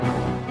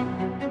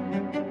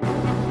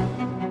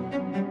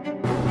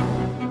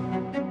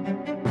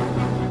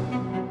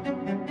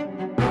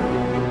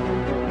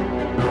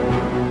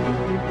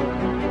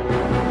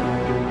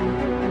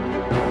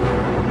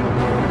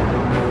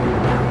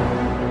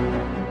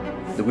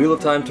The wheel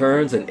of time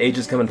turns and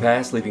ages come and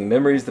pass, leaving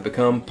memories that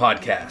become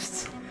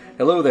podcasts.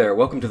 Hello there,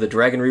 welcome to The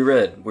Dragon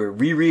Reread. We're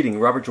rereading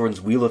Robert Jordan's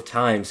Wheel of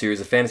Time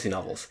series of fantasy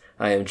novels.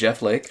 I am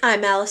Jeff Lake.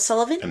 I'm Alice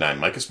Sullivan. And I'm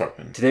Micah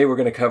Sparkman. Today we're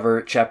going to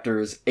cover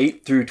chapters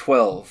 8 through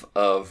 12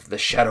 of The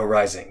Shadow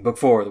Rising, Book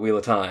 4, The Wheel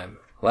of Time.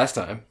 Last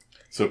time.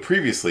 So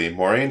previously,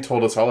 Moraine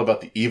told us all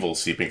about the evil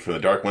seeping from the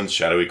Dark One's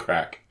shadowy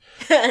crack.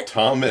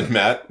 Tom and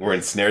Matt were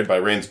ensnared by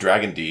Rain's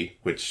Dragon D,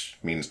 which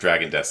means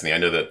Dragon Destiny. I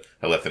know that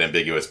I left it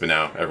ambiguous, but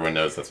now everyone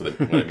knows that's what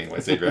I mean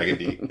when I say Dragon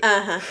D.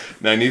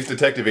 Nynaeve's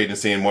detective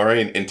agency and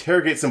Moraine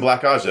interrogate some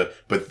Black Aja,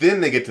 but then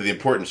they get to the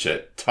important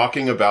shit,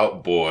 talking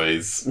about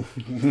boys.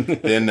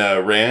 Then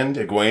Rand,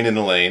 Egwene, and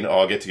Elaine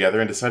all get together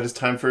and decide it's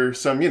time for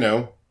some,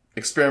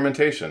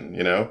 experimentation,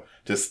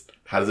 just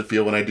how does it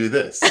feel when I do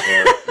this?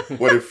 Or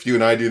what if you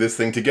and I do this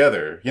thing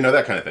together?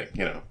 That kind of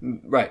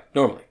thing, Right,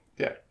 normally.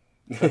 Yeah.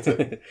 That's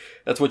it.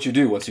 That's what you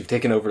do once you've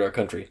taken over our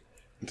country.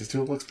 Just do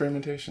a little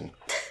experimentation.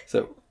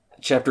 So,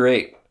 Chapter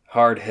 8,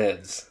 Hard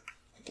Heads,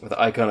 with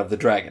the icon of the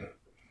dragon.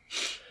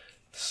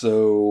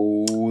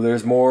 So,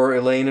 there's more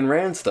Elaine and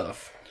Rand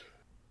stuff.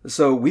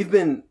 So, we've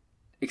been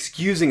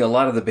excusing a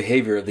lot of the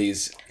behavior of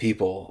these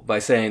people by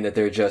saying that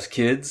they're just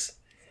kids,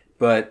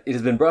 but it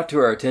has been brought to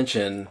our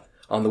attention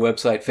on the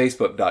website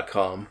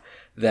facebook.com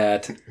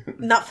that...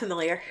 Not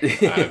familiar.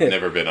 I've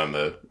never been on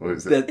the,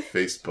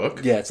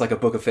 Facebook? Yeah, it's like a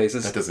book of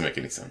faces. That doesn't make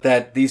any sense.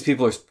 That these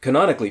people are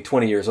canonically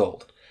 20 years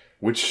old.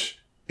 Which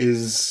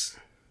is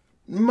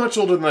much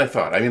older than I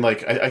thought. I mean,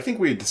 I think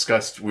we had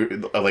discussed,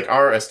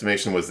 our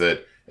estimation was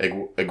that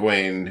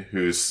Egwene,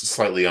 who's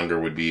slightly younger,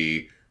 would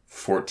be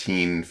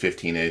 14,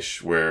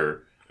 15-ish,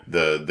 where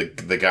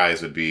the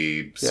guys would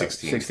be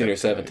 16. 16 or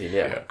 17,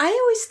 yeah. I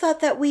always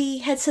thought that we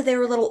had said they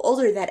were a little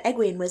older, that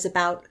Egwene was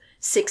about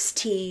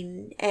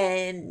 16,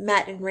 and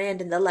Matt and Rand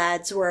and the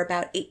lads were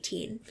about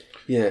 18.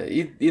 Yeah,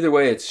 either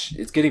way,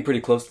 it's getting pretty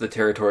close to the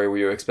territory where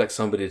you expect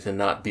somebody to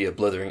not be a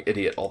blithering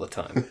idiot all the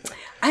time.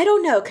 I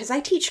don't know, because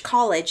I teach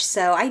college,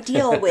 so I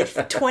deal with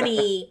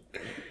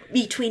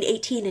between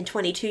 18 and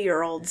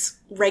 22-year-olds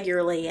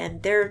regularly,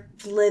 and they're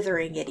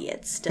blithering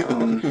idiots still.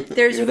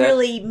 There's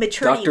really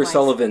maturity. Dr.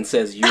 Sullivan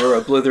says you're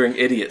a blithering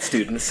idiot,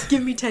 students.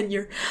 Give me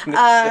tenure.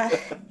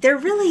 They're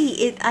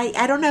really,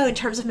 I don't know in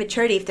terms of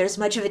maturity if there's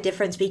much of a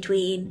difference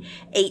between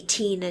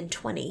 18 and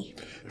 20.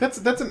 That's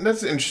an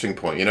interesting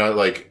point.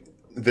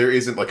 There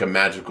isn't a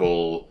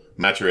magical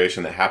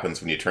maturation that happens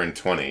when you turn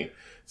 20.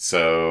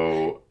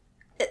 So,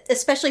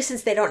 especially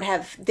since they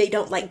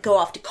don't go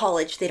off to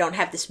college, they don't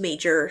have this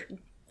major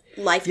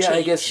life change. Yeah,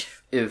 I guess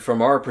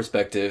from our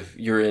perspective,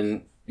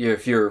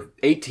 if you're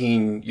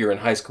 18, you're in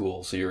high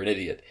school, so you're an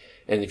idiot.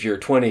 And if you're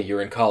 20,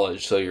 you're in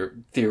college, so you're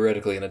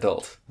theoretically an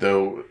adult.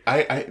 Though,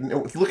 I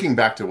looking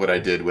back to what I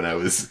did when I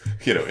was,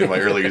 in my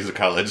early years of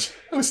college,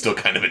 I was still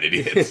kind of an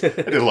idiot.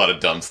 I did a lot of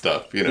dumb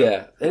stuff,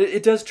 Yeah,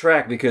 it does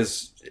track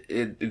because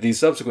these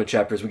subsequent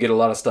chapters, we get a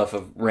lot of stuff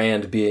of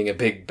Rand being a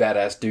big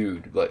badass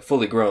dude,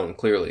 fully grown,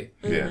 clearly.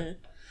 Mm-hmm.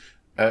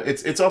 Yeah.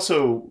 It's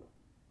also...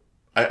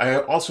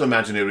 I also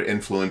imagine it would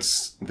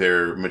influence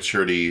their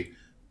maturity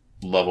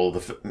level,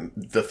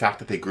 the fact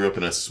that they grew up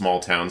in a small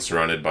town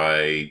surrounded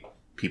by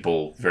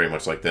people very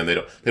much like them. They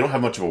don't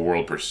have much of a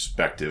world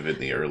perspective in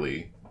the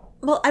early.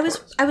 Well, I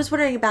was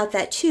wondering about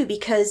that too,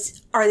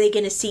 because are they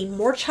going to seem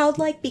more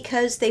childlike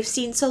because they've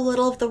seen so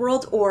little of the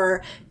world,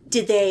 or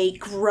did they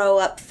grow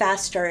up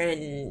faster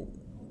and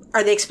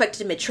are they expected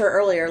to mature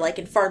earlier, like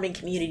in farming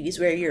communities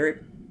where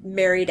you're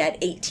married at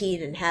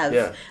 18 and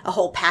have a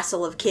whole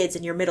passel of kids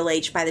and you're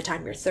middle-aged by the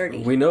time you're 30.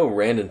 We know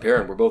Rand and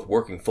Perrin were both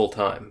working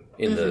full-time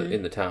in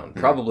the town. Mm-hmm.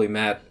 Probably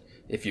Matt,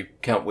 if you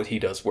count what he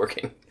does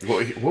working.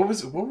 What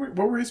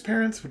were his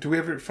parents? Do we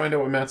ever find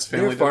out what Matt's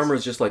family does? They're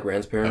farmers just like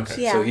Rand's parents.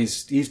 Okay. Yeah. So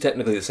he's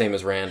technically the same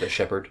as Rand, a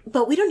shepherd.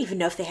 But we don't even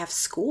know if they have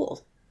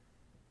school.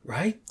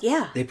 Right?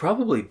 Yeah. They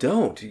probably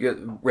don't.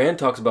 Rand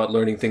talks about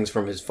learning things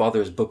from his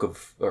father's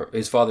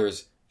his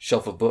father's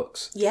shelf of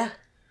books. Yeah.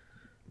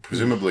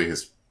 Presumably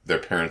their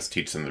parents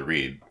teach them to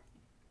read,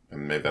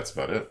 and maybe that's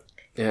about it.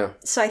 Yeah.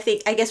 So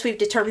I guess we've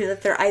determined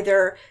that they're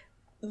either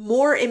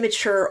more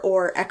immature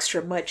or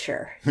extra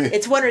mature.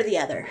 It's one or the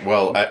other.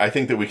 Well, I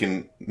think that we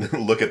can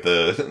look at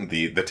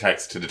the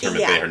text to determine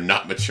they are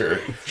not mature.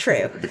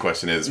 True. The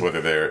question is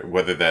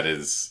whether that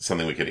is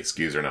something we can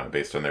excuse or not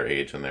based on their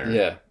age and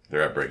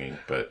their upbringing.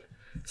 But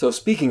so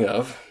speaking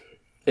of,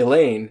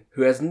 Elaine,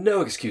 who has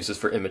no excuses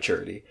for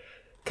immaturity,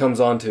 comes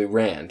on to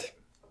Rand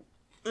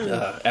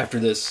after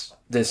this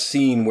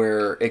scene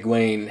where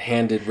Egwene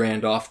handed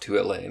Rand off to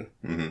Elaine.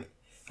 Mm-hmm.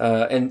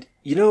 And,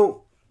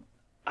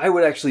 I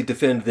would actually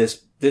defend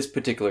this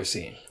particular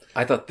scene.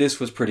 I thought this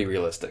was pretty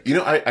realistic.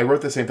 I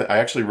wrote the same thing. I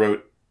actually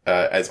wrote,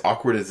 as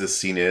awkward as this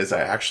scene is,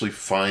 I actually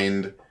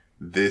find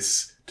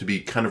this to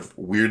be kind of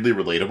weirdly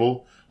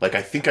relatable.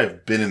 I think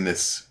I've been in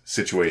this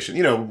situation.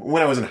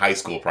 When I was in high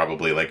school,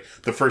 probably.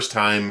 The first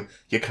time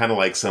you kind of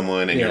like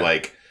someone and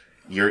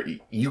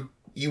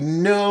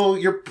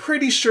you're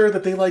pretty sure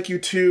that they like you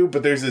too,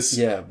 but there's this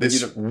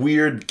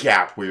weird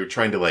gap where you're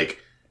trying to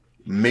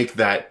make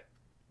that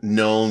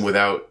known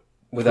without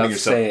without putting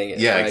yourself, saying it.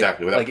 Yeah, right?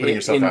 exactly. Without like putting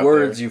yourself in out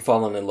words, there. you've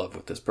fallen in love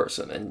with this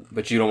person,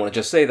 but you don't want to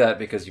just say that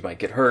because you might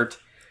get hurt.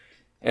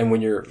 And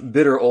when you're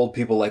bitter old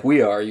people like we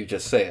are, you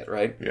just say it,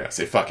 right? Yeah,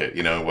 say fuck it.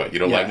 You know what? You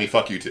don't like me?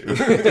 Fuck you too.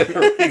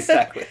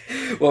 Exactly.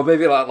 Well,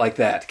 maybe not like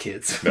that,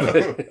 kids. No,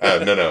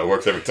 it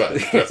works every time.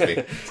 Trust me.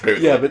 It's great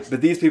with Yeah, ladies.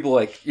 but these people,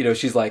 like,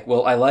 she's like,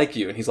 well, I like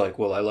you. And he's like,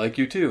 well, I like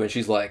you too. And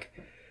she's like,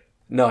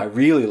 no, I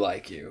really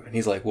like you. And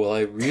he's like, well,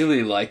 I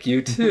really like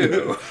you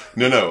too.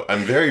 No,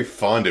 I'm very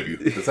fond of you.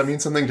 Does that mean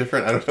something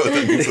different? I don't know if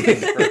that means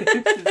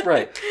something different.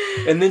 Right.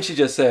 And then she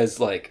just says,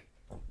 like,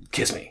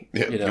 kiss me.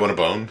 Yeah, you want a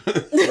bone?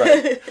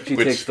 Right. She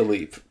takes the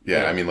leap.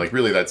 Yeah, I mean, like,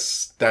 really,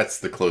 that's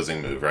the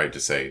closing move, right? To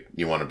say,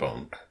 you want a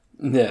bone.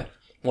 Yeah.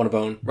 Want a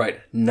bone.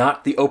 Right.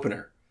 Not the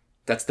opener.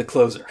 That's the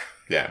closer.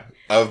 Yeah.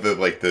 Of the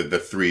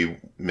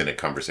 3-minute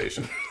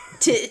conversation.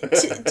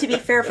 To be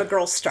fair, if a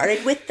girl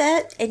started with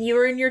that and you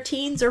were in your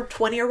teens or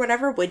 20 or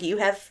whatever, would you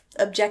have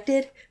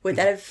objected? Would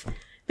that have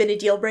been a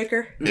deal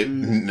breaker?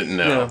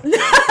 No.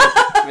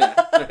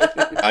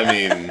 I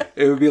mean...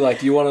 It would be like,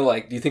 do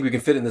you think we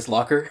can fit in this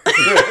locker?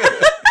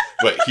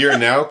 But here and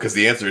now, because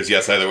the answer is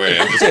yes either way.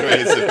 I'm just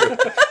curious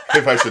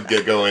if I should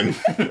get going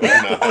or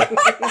not.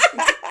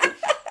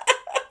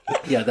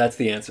 Yeah, that's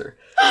the answer.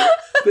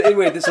 But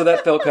anyway, so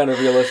that felt kind of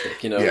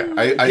realistic, Yeah,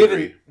 I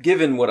agree.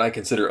 Given what I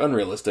consider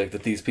unrealistic,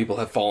 that these people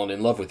have fallen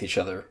in love with each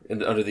other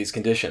under these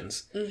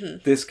conditions,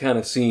 this kind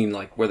of scene,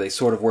 like where they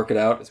sort of work it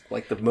out, is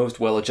like the most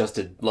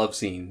well-adjusted love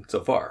scene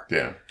so far.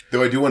 Yeah.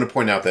 Though I do want to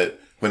point out that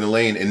when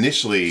Elaine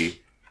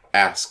initially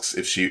asks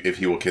if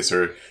he will kiss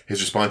her,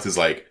 his response is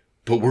like,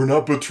 but we're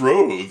not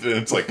betrothed. And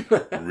it's like,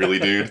 really,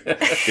 dude?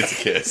 It's a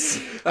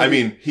kiss. I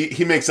mean,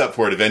 he makes up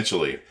for it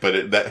eventually,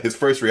 but his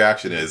first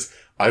reaction is,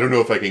 I don't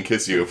know if I can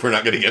kiss you if we're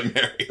not going to get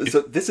married.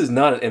 So this is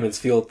not an Emmons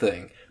Field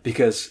thing,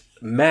 because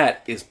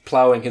Matt is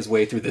plowing his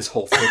way through this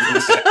whole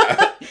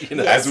thing.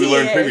 As we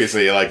learned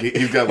previously, like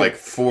he's got like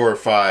 4 or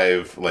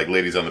 5 like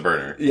ladies on the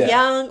burner. Yeah.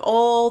 Young,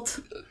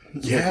 old,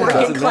 Yeah.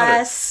 working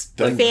class,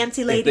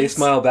 fancy If ladies. they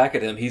smile back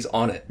at him, he's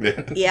on it.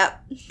 Yeah.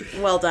 Yep.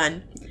 Well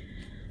done.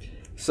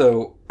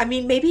 So, I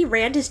mean, maybe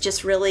Rand is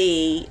just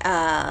really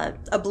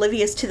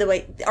oblivious to the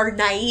way, or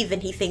naive,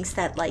 and he thinks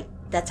that, like,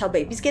 that's how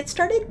babies get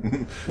started?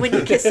 When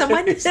you kiss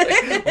someone?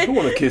 I don't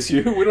want to kiss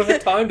you. We don't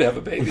have time to have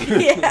a baby.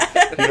 Yeah.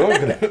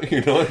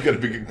 I'm going to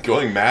be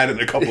going mad in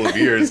a couple of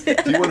years. Do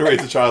you want to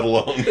raise a child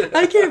alone?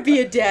 I can't be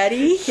a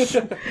daddy.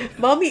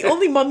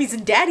 Only mummies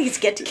and daddies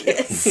get to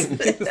kiss.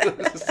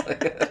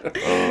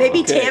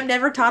 Maybe Okay. Tam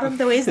never taught him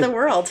the ways of the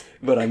world.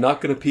 But I'm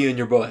not going to pee in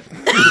your butt.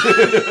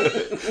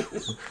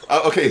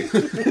 Okay.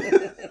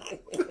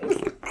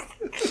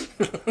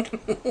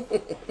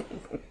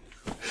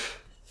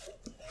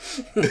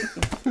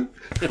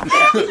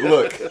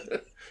 Look,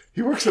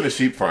 he works on a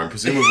sheep farm.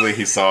 Presumably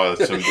he saw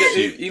some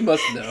sheep. He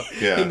must know.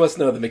 Yeah. He must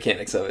know the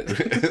mechanics of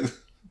it.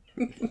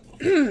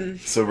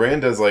 So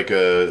Rand does like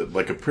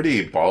a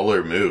pretty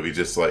baller move.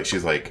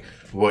 She's like,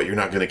 what, you're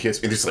not gonna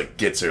kiss me? And just like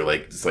gets her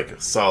like just like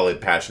a solid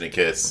passionate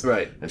kiss.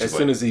 Right. And As she's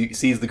soon like, as he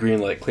sees the green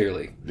light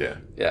clearly. yeah.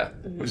 Yeah.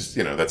 Which is,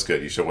 that's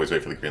good. You should always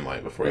wait for the green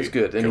light before That's you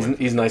good. And go in.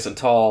 he's nice and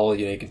tall.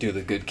 You can do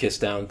the good kiss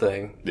down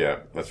thing. Yeah,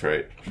 that's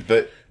right.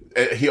 But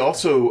he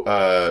also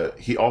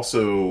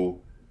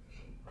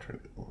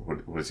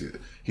what is he?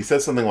 He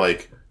says something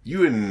like,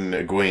 "You and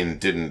Egwene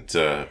didn't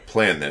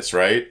plan this,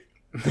 right?"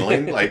 And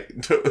Elaine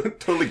like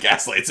totally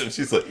gaslights him.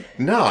 She's like,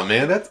 "Nah,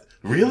 man, that's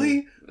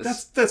really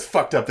that's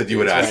fucked up that you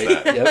would ask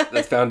Right. that." Yep. That's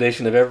the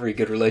foundation of every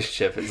good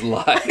relationship is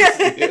lies.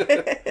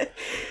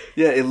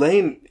 Yeah,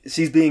 Elaine,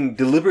 she's being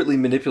deliberately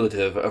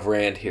manipulative of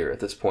Rand here at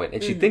this point,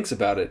 and she thinks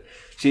about it.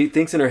 She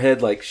thinks in her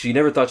head, like, she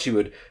never thought she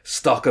would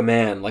stalk a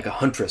man like a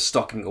huntress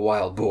stalking a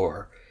wild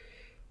boar.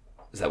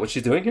 Is that what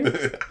she's doing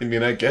here? I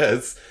mean, I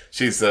guess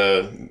she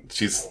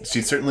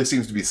certainly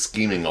seems to be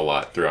scheming a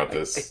lot throughout I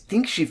this.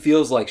 think she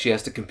feels like she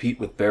has to compete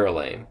with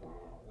Barrelane,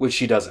 which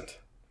she doesn't.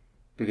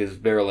 Because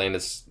Barrelane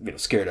is,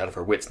 scared out of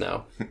her wits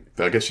now.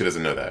 I guess she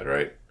doesn't know that,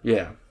 right?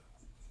 Yeah.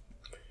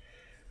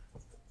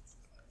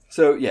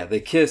 So, yeah, they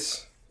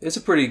kiss. It's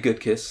a pretty good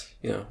kiss.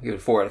 Give it a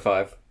 4 out of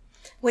 5.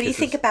 What do you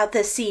think about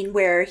the scene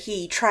where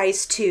he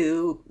tries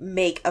to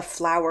make a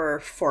flower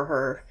for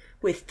her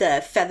with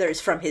the feathers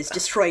from his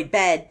destroyed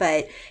bed,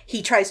 but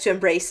he tries to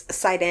embrace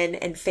Sidon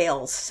and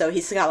fails, so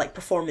he's got like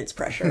performance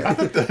pressure. I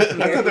thought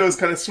that was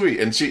kind of sweet,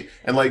 and she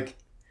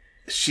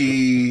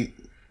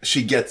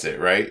gets it,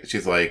 right?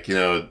 She's like,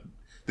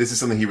 this is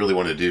something he really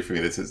wanted to do for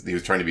me. He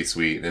was trying to be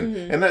sweet,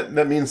 and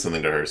that means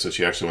something to her. So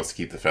she actually wants to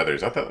keep the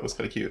feathers. I thought that was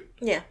kind of cute.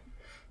 Yeah.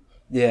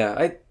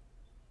 Yeah,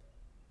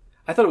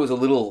 I thought it was a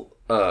little,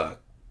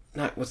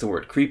 what's the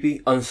word,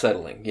 creepy?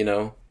 Unsettling,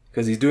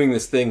 Because he's doing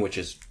this thing which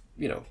is,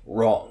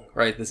 wrong,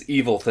 right? This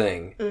evil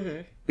thing. Mm-hmm.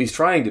 But he's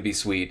trying to be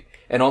sweet,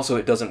 and also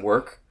it doesn't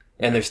work.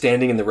 And they're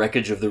standing in the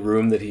wreckage of the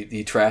room that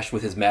he trashed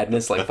with his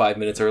madness like 5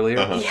 minutes earlier.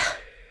 Uh-huh. Yeah.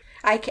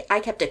 I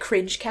kept a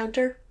cringe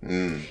counter.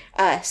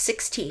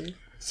 16.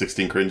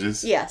 16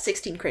 cringes? Yeah,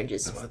 16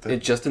 cringes.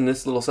 Just in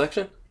this little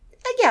section?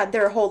 Yeah,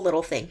 their whole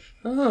little thing.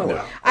 Oh,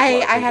 wow.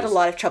 I had a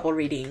lot of trouble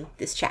reading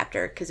this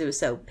chapter because it was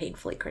so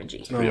painfully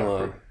cringy. Pretty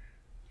awkward.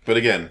 But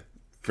again,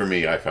 for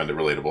me, I found it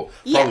relatable.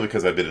 Yeah. Probably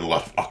because I've been in a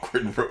lot of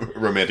awkward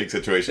romantic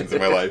situations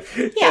in my life.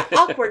 Yeah,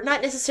 awkward.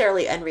 Not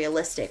necessarily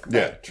unrealistic, but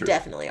Yeah, true.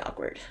 definitely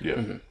awkward. Yeah.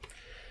 Mm-hmm.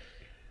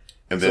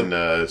 And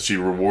then she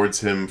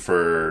rewards him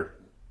for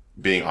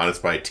being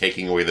honest by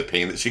taking away the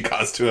pain that she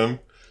caused to him.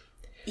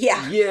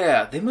 Yeah.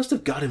 Yeah, they must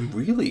have got him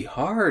really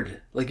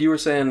hard. Like you were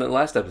saying in the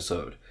last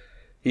episode.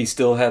 He was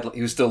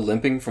still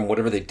limping from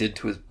whatever they did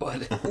to his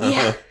butt.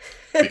 Yeah.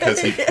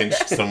 Because he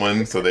pinched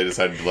someone, so they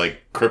decided to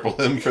like cripple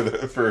him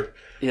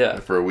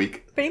for a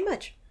week. Pretty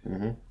much.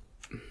 Mm-hmm.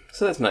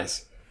 So that's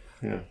nice.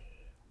 Yeah.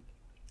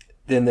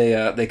 Then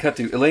they cut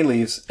to Elaine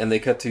leaves, and they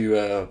cut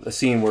to a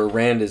scene where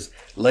Rand is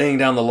laying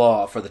down the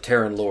law for the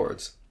Terran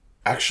lords.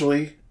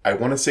 Actually, I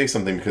want to say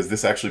something because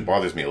this actually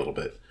bothers me a little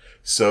bit.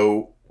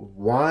 So,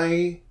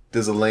 why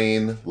does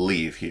Elaine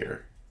leave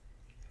here?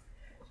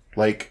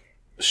 Like,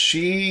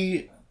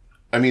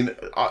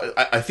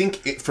 I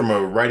think from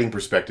a writing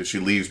perspective, she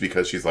leaves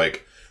because she's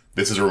like,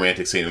 this is a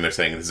romantic scene, and they're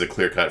saying this is a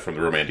clear cut from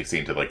the romantic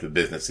scene to like the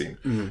business scene.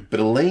 Mm-hmm. But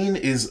Elaine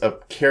is a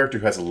character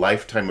who has a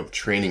lifetime of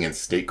training in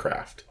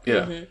statecraft.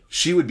 Yeah. Mm-hmm.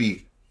 She would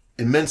be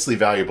immensely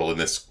valuable in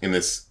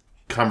this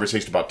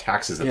conversation about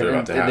taxes that they're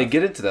about to have. And they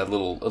get into that a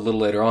little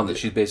later on, that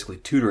she's basically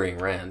tutoring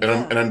Rand.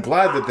 And I'm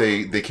glad that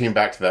they came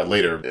back to that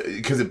later,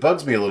 because it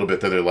bugs me a little bit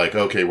that they're like,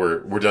 okay,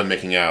 we're done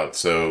making out,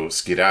 so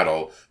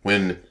skedaddle,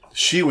 when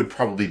she would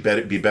probably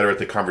be better at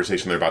the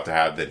conversation they're about to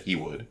have than he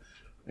would.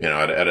 You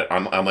know,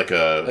 on like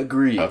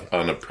Agreed.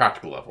 On a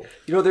practical level.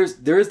 You know,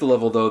 there is the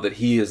level though that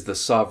he is the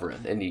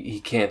sovereign, and he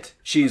can't.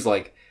 She's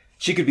like,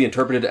 she could be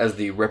interpreted as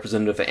the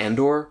representative of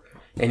Andor,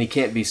 and he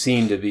can't be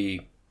seen to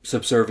be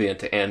subservient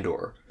to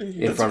Andor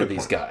in front of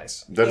these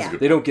guys. That's a good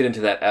They don't get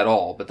into that at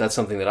all, but that's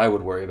something that I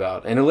would worry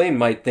about. And Elaine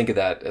might think of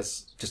that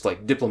as just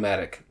like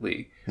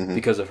diplomatically,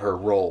 because of her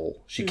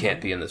role. She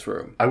can't be in this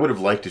room. I would have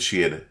liked if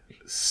she had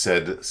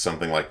said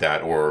something like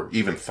that, or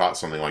even thought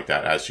something like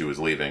that as she was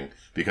leaving.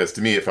 Because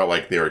to me, it felt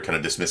like they were kind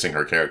of dismissing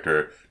her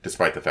character,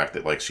 despite the fact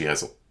that like she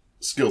has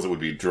skills that would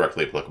be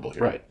directly applicable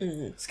here. Right.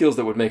 Skills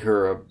that would make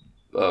her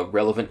a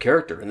relevant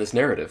character in this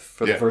narrative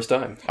for the first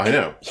time. I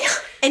know. Yeah.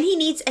 And he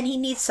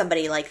needs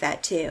somebody like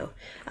that too.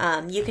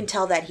 You can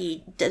tell that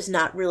he does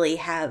not really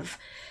have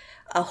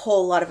a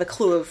whole lot of a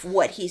clue of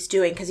what he's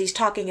doing, because he's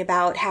talking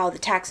about how the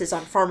taxes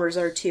on farmers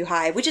are too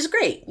high, which is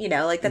great. You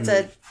know, like that's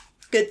a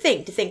good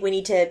thing to think we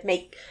need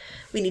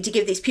to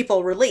give these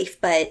people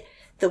relief, but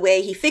the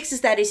way he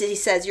fixes that is he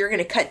says, you're going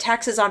to cut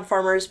taxes on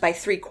farmers by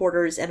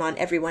 3/4 and on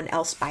everyone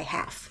else by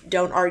half.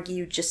 Don't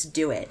argue, just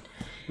do it.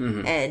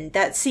 Mm-hmm. And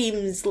that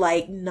seems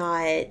like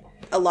not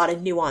a lot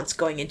of nuance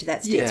going into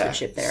that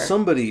statesmanship there.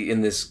 Somebody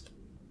in this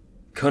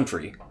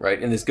country,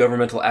 right, in this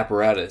governmental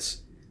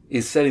apparatus,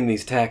 is setting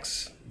these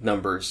tax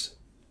numbers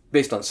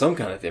based on some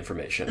kind of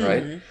information,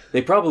 right?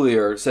 They probably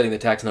are setting the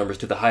tax numbers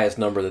to the highest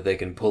number that they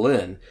can pull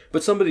in,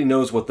 but somebody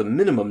knows what the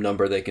minimum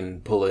number they can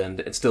pull in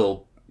and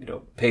still, you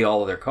know, pay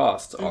all of their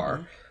costs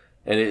are.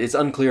 And it's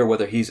unclear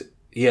whether he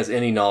has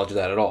any knowledge of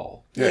that at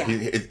all. Yeah.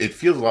 It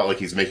feels a lot like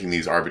he's making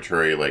these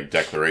arbitrary like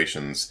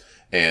declarations,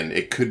 and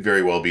it could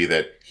very well be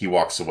that he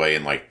walks away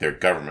and like their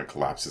government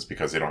collapses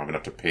because they don't have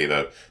enough to pay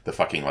the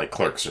fucking like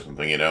clerks or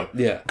something, you know?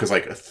 Yeah. Because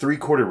like a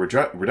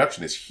 3/4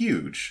 reduction is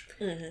huge.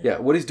 Yeah,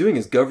 what he's doing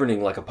is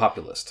governing like a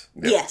populist.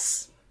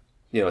 Yes.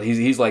 You know,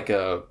 he's like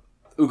a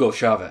Hugo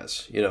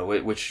Chavez, you know,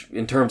 which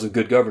in terms of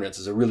good governance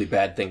is a really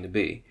bad thing to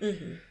be.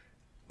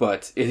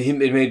 But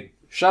it made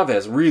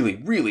Chavez really,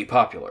 really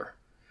popular.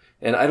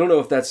 And I don't know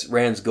if that's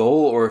Rand's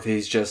goal or if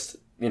he's just,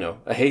 you know,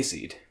 a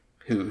hayseed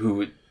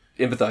who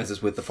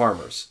empathizes with the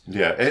farmers.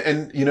 Yeah,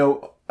 and you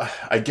know,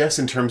 I guess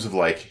in terms of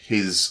like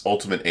his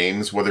ultimate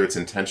aims, whether it's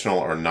intentional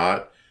or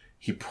not,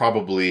 he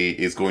probably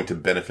is going to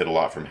benefit a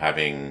lot from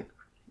having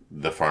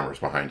the farmers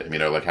behind him. You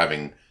know, like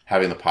having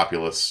the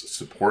populace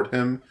support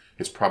him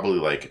is probably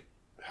like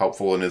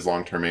helpful in his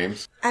long-term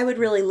aims. I would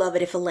really love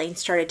it if Elaine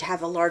started to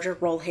have a larger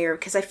role here,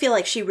 because I feel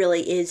like she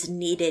really is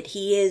needed.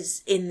 He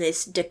is in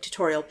this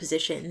dictatorial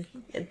position,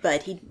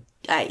 but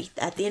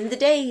at the end of the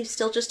day, he's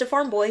still just a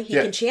farm boy. He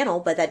can channel,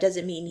 but that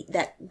doesn't mean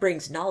that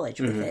brings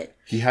knowledge with it.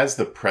 He has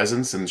the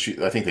presence, and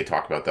I think they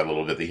talk about that a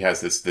little bit. He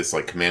has this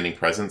like commanding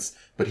presence,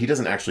 but he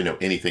doesn't actually know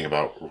anything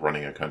about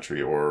running a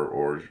country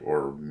or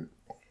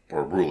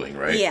ruling,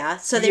 right? Yeah,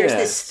 so there's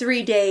this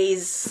 3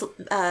 days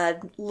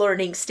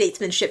learning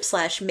statesmanship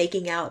 /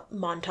 making out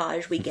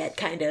montage we get,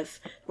 kind of,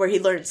 where he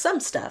learns some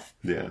stuff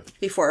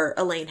before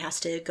Elaine has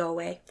to go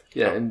away.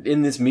 Yeah, and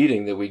in this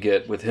meeting that we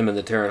get with him and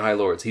the Terran High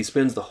Lords, he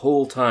spends the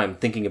whole time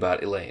thinking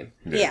about Elaine.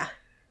 Yeah.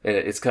 And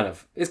it's kind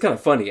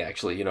of funny,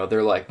 actually. You know,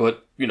 they're like,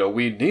 but, you know,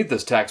 we need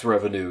this tax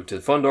revenue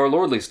to fund our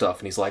lordly stuff.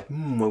 And he's like,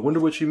 I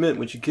wonder what she meant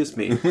when she kissed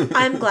me.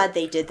 I'm glad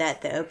they did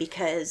that, though,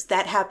 because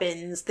that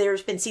happens.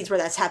 There's been scenes where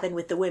that's happened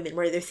with the women,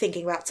 where they're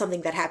thinking about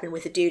something that happened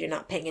with a dude and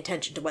not paying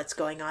attention to what's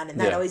going on. And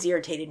that always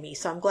irritated me.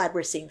 So I'm glad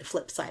we're seeing the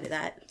flip side of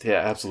that. Yeah,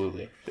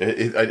 absolutely.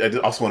 I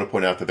also want to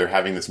point out that they're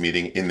having this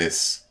meeting in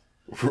this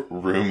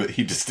room that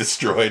he just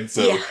destroyed.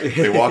 So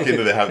they walk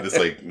into, they have this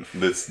like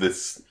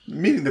this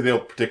meeting that they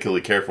don't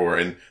particularly care for,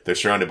 and they're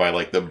surrounded by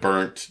like the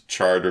burnt,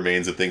 charred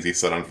remains of things he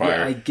set on fire.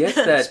 Yeah, I guess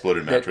that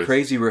exploded that mattress.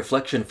 crazy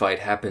reflection fight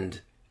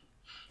happened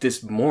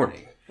this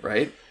morning,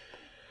 right?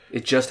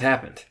 It just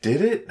happened.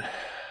 Did it?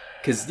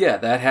 Because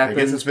that happened.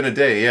 I guess it's been a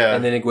day, yeah.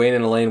 And then Egwene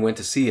and Elaine went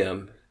to see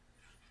him,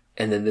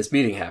 and then this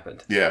meeting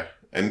happened. Yeah,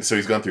 and so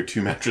he's gone through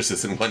 2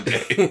 mattresses in one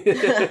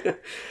day.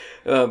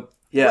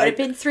 Would have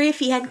been 3 if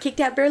he hadn't kicked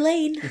out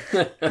Berlane.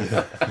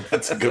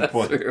 That's a good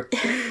point.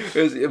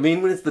 I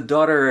mean, when it's the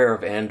daughter heir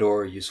of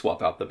Andor, you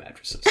swap out the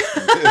mattresses.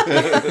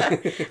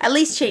 At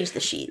least change the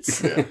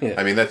sheets. Yeah.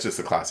 I mean, that's just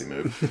a classy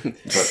move.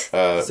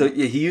 But, so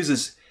he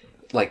uses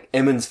like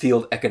Emmons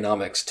Field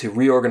economics to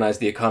reorganize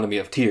the economy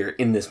of Tyr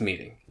in this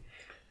meeting.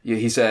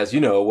 He says,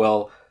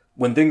 well,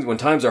 when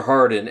times are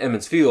hard in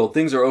Emmons Field,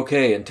 things are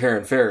okay in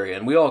Terran Ferry,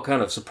 and we all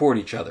kind of support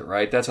each other,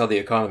 right? That's how the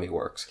economy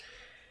works.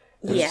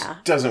 Yeah.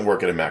 Doesn't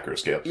work at a macro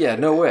scale. Yeah,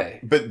 no way.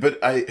 But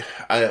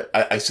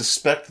I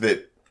suspect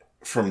that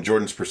from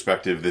Jordan's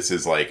perspective, this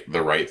is like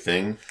the right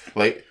thing.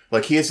 Like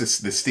he has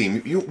this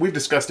theme. We've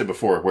discussed it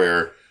before,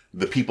 where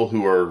the people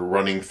who are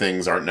running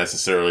things aren't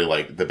necessarily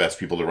like the best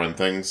people to run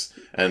things.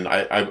 And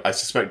I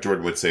suspect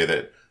Jordan would say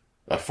that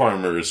a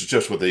farmer is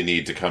just what they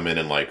need to come in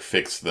and like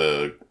fix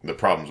the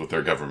problems with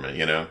their government.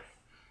 You know?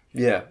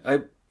 Yeah,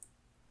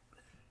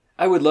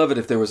 I would love it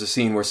if there was a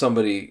scene where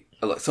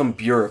some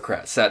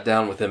bureaucrat sat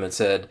down with him and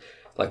said,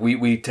 like,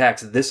 we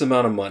tax this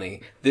amount of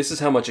money, this is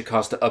how much it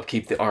costs to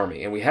upkeep the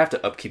army, and we have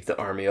to upkeep the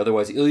army,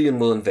 otherwise Ilion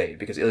will invade,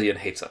 because Ilion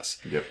hates us.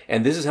 Yep.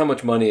 And this is how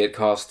much money it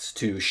costs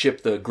to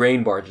ship the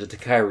grain barges to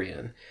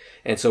Cairhien.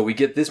 And so we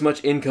get this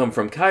much income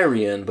from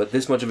Cairhien, but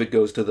this much of it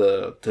goes to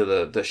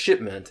the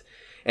shipment,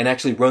 and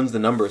actually runs the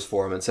numbers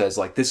for him and says,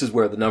 like, this is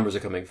where the numbers are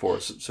coming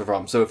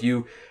from. So if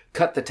you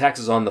cut the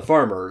taxes on the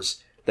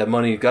farmers, that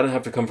money got to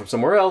have to come from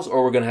somewhere else,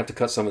 or we're going to have to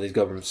cut some of these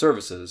government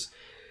services.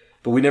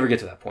 But we never get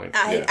to that point.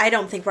 I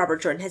don't think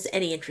Robert Jordan has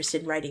any interest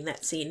in writing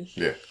that scene.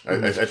 Yeah,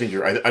 I think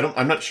you're.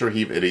 I'm not sure it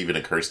even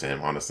occurs to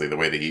him, honestly. The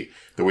way that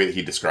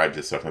he described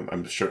his stuff.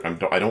 I'm sure.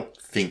 I don't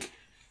think.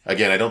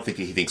 Again, I don't think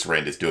he thinks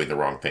Rand is doing the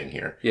wrong thing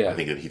here. Yeah. I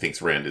think that he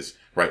thinks Rand is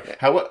right.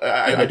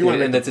 I do want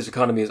to, and that this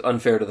economy is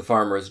unfair to the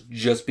farmers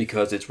just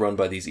because it's run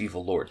by these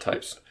evil lord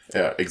types.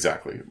 Yeah,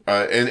 exactly.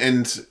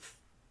 And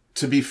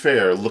to be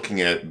fair,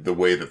 looking at the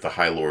way that the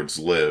High Lords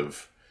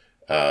live,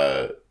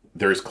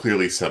 there's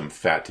clearly some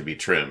fat to be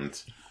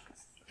trimmed,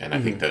 and I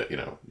think that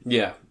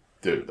Yeah.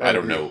 I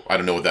don't know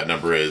what that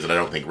number is, and I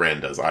don't think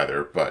Rand does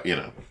either. But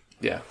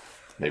Yeah.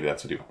 maybe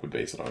that's what he would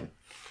base it on.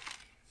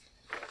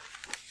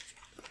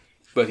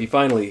 But he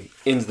finally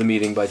ends the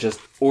meeting by just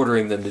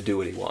ordering them to do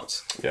what he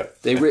wants. Yeah.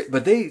 They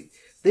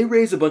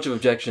raise a bunch of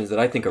objections that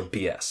I think are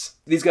BS.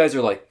 These guys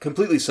are like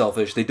completely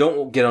selfish. They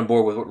don't get on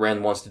board with what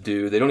Rand wants to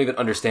do. They don't even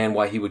understand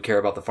why he would care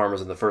about the farmers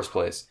in the first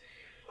place.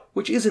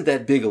 Which isn't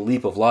that big a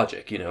leap of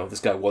logic, This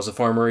guy was a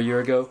farmer a year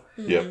ago.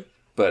 Yeah.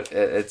 But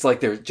it's like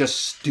they're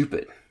just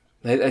stupid.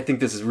 I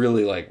think this is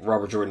really like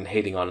Robert Jordan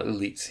hating on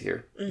elites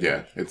here.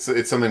 Yeah.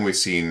 It's something we've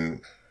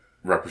seen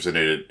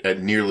represented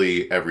at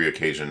nearly every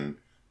occasion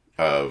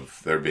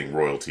of there being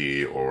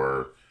royalty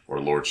or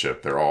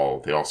lordship. They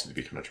all seem to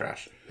be kind of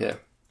trash. Yeah.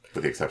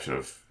 With the exception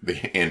of the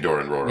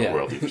Andoran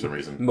royalty for some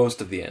reason.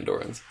 Most of the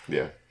Andorans.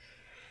 Yeah.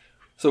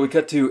 So we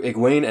cut to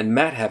Egwene and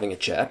Matt having a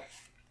chat.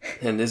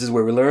 And this is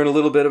where we learn a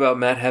little bit about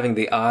Matt having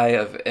the eye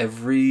of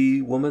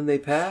every woman they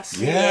pass.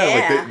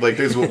 Yeah. Like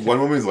there's one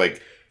woman who's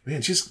like,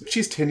 man,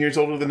 she's 10 years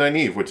older than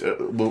Nynaeve, which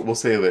we'll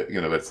say that,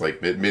 that's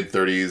like mid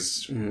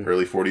 30s,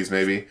 early 40s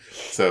maybe.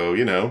 So,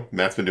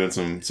 Matt's been doing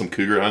some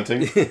cougar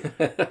hunting.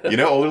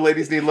 Older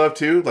ladies need love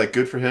too. Like,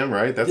 good for him,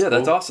 right? That's cool.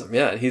 That's awesome.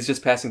 Yeah, he's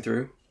just passing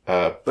through.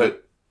 Okay,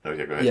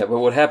 go ahead. Yeah, but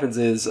what happens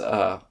is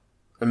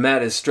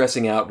Matt is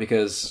stressing out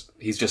because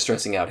he's just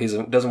stressing out. He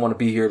doesn't want to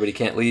be here, but he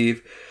can't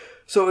leave.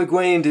 So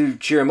Egwene, to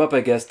cheer him up,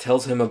 I guess,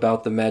 tells him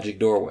about the magic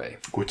doorway.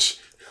 Which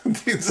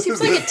seems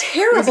like a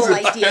terrible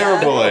idea.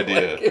 Terrible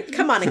idea.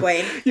 Come on,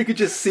 Egwene. You could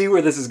just see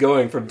where this is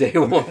going from day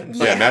one.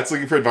 Yeah, Matt's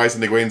looking for advice,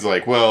 and Egwene's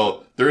like,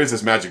 well, there is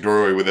this magic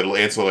doorway that'll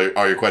answer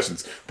all your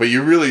questions, but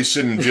you really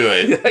shouldn't do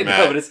it, I Matt.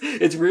 know, but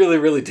it's really,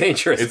 really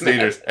dangerous. It's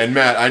dangerous. And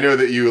Matt, I know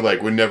that you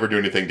would never do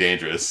anything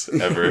dangerous,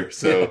 ever,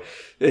 so...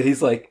 And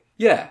he's like,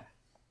 yeah,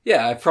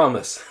 I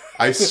promise.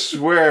 I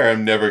swear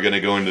I'm never going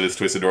to go into this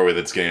twisted doorway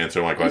that's going to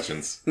answer all my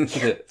questions.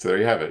 So there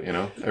you have it,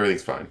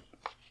 everything's fine.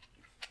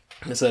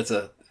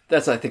 So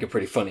that's I think a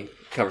pretty funny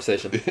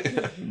conversation.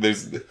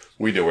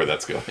 We know where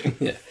that's going.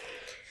 Yeah.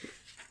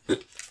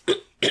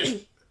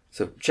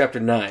 So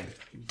chapter 9,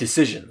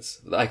 Decisions,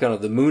 the icon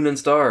of the moon and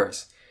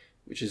stars,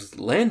 which is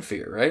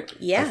Lanfear, right?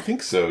 Yeah. I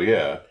think so,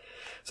 yeah.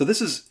 So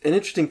this is an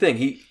interesting thing.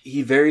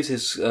 He varies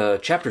his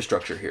chapter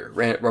structure here.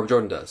 Robert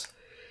Jordan does.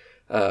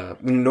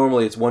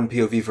 Normally it's one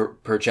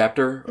POV per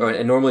chapter,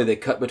 and normally they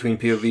cut between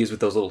POVs with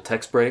those little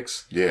text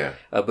breaks. Yeah.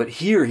 But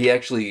here he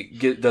actually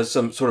does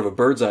some sort of a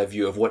bird's eye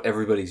view of what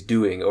everybody's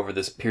doing over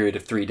this period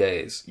of 3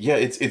 days. Yeah,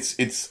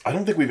 it's. I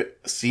don't think we've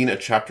seen a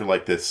chapter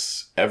like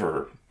this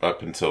ever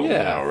up until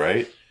now,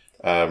 right?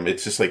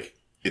 It's just like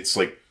it's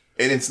like,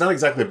 and it's not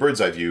exactly a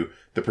bird's eye view.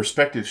 The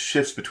perspective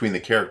shifts between the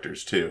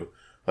characters too.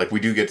 Like we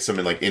do get some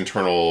like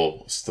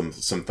internal some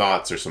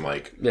thoughts or some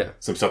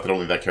stuff that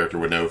only that character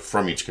would know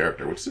from each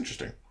character, which is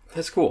interesting.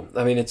 That's cool.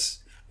 I mean,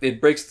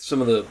 it breaks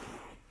some of the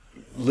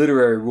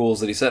literary rules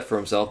that he set for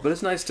himself, but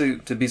it's nice to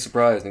be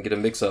surprised and get a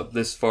mix-up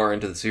this far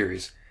into the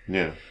series.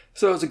 Yeah.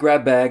 So it's a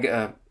grab bag,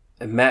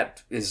 and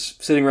Matt is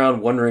sitting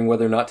around wondering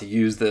whether or not to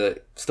use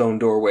the stone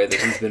doorway that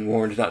he's been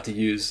warned not to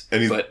use.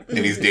 And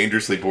he's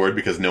dangerously bored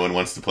because no one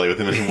wants to play with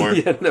him anymore.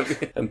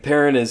 And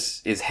Perrin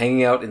is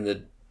hanging out in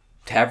the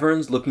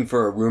taverns looking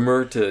for a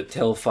rumor to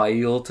tell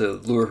Fail to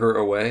lure her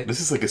away.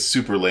 This is like a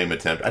super lame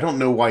attempt. I don't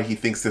know why he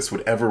thinks this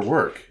would ever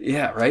work.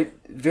 Yeah, right?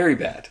 Very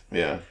bad.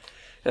 Yeah.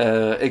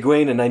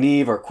 Egwene and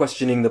Nynaeve are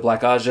questioning the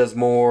Black Ajas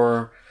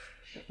more,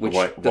 which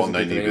while doesn't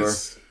get them Nynaeve anywhere.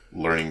 is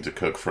learning to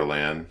cook for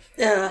Lan.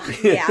 Yeah.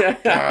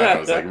 God, I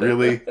was like,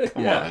 really?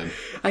 Come on.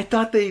 I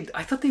thought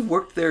they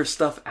worked their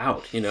stuff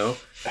out, you know?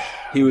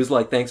 He was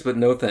like, thanks, but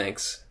no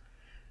thanks.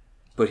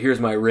 But here's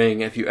my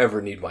ring. If you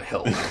ever need my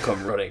help, I'll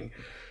come running.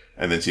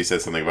 And then she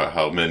said something about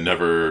how men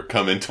never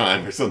come in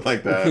time or something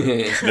like that.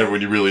 Never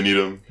when you really need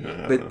them.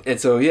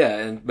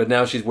 But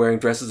now she's wearing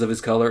dresses of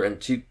his color,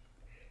 and she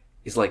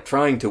is like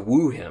trying to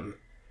woo him.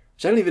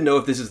 Which I don't even know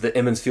if this is the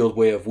Emmons Field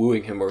way of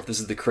wooing him or if this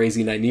is the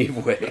crazy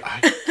Nynaeve way.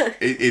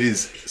 It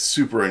is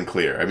super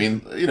unclear. I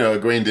mean,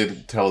 Egwene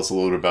did tell us a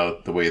little bit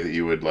about the way that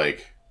you would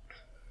like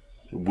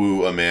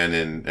woo a man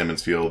in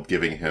Emmons Field,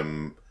 giving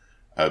him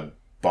a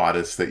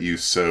bodice that you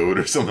sewed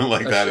or something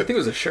like that. I think it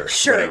was a shirt.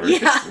 Sure, Whatever. yeah.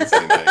 It's the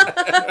same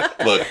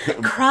thing. Look,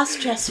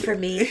 Cross-dress for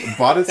me.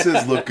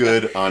 bodices look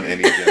good on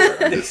any gender.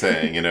 I'm just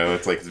saying,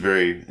 it's like it's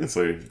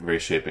very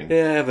shaping.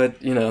 Yeah, but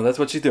that's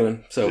what she's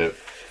doing. So Yep,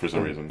 for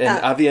some reason.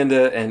 And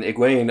Avienda and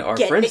Egwene are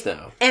friends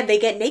now. And they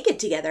get naked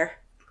together.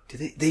 Do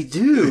they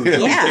do?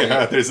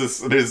 Yeah. There's a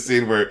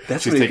scene where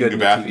That's she's pretty taking good a in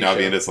bath, the and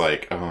TV Avienda's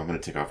like, "Oh, I'm going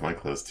to take off my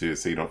clothes too,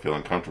 so you don't feel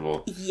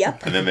uncomfortable."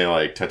 Yep. And then they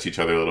like touch each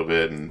other a little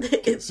bit, and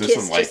it's just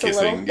Kiss some light just a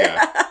little. kissing.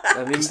 Yeah,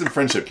 I mean, just some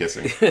friendship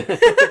kissing.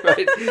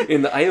 right?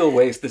 In the Isle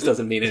Waste, this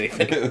doesn't mean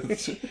anything.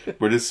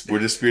 we're just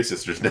spear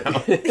sisters now.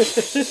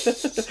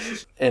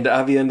 And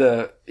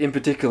Avienda, in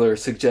particular,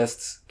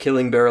 suggests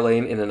killing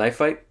Barrelane in a knife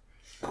fight.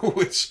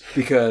 Which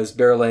Because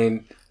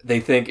Barrelane,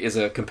 they think, is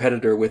a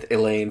competitor with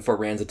Elaine for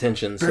Rand's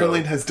attention.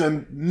 Barrelane has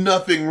done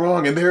nothing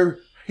wrong, and they're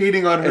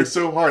hating on her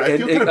so hard. I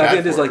feel kind of bad for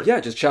Avienda's her. like, yeah,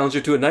 just challenge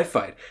her to a knife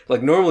fight.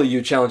 Like, normally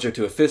you challenge her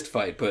to a fist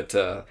fight, but,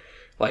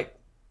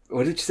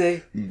 what did you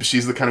say?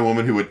 She's the kind of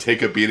woman who would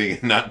take a beating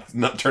and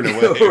not turn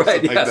away. Right, or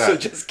something yeah, like that. so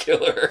just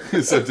kill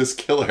her. So just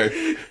kill her.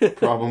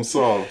 Problem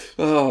solved.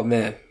 Oh,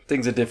 man.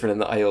 Things are different in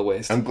the Isle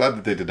Waste. I'm glad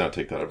that they did not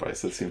take that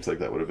advice. That seems like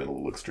that would have been a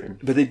little extreme.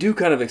 But they do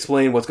kind of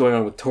explain what's going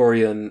on with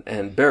Torian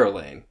and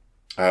Barrelane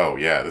Oh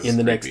yeah, this in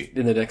the is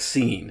creepy. next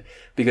scene,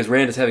 because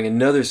Rand is having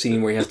another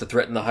scene where he has to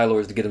threaten the High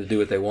Lords to get them to do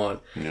what they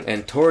want, Yeah.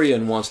 and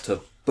Torian wants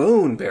to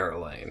bone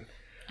Barrelane.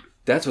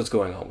 That's what's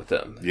going on with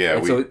them. Yeah,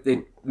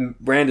 and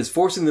Rand is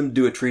forcing them to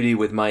do a treaty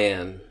with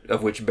Mayen,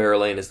 of which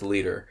Barrelane is the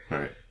leader,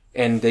 Right.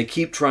 and they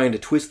keep trying to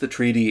twist the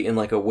treaty in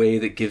like a way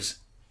that gives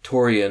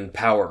Torian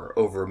power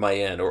over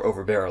Mayen or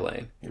over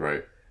Barrelane.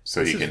 Right.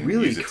 So This he is can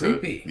really use it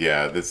creepy. to.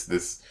 Yeah.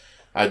 This.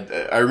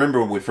 I remember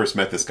when we first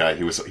met this guy.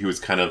 He was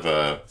kind of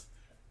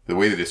the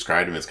way they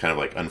described him is kind of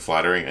like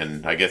unflattering,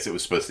 and I guess it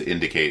was supposed to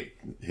indicate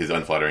his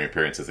unflattering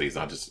appearances that he's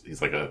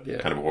like a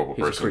kind of a horrible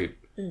He's person. a creep.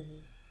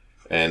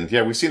 And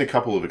yeah, we've seen a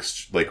couple of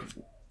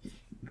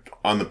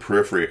on the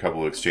periphery, a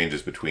couple of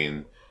exchanges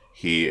between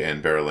he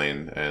and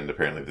Barrelane, and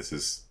apparently this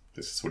is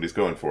what he's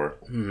going for.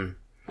 Mm-hmm.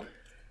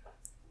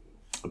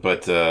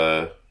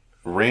 But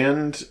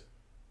Rand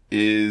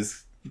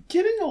is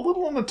getting a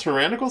little on the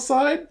tyrannical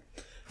side.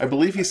 I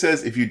believe he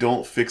says, "If you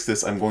don't fix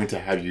this, I'm going to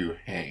have you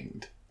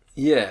hanged."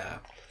 Yeah.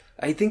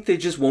 I think they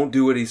just won't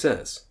do what he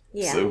says.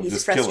 Yeah, So he's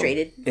just kill him.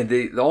 frustrated.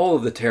 And all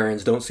of the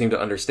Terrans don't seem to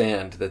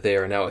understand that they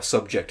are now a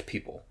subject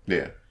people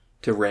Yeah.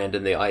 to Rand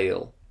and the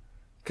Aiel.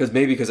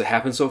 Because it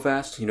happened so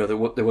fast. There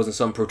wasn't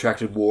some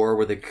protracted war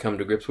where they could come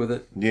to grips with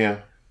it.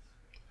 Yeah.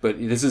 But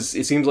it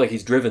seems like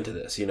he's driven to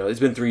this. It's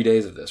been 3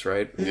 days of this,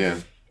 right?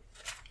 Yeah.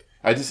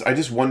 I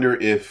just wonder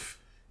if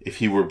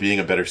he were being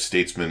a better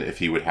statesman, if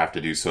he would have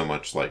to do so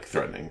much like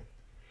threatening.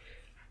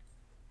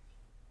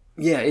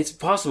 Yeah, it's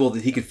possible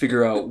that he could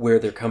figure out where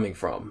they're coming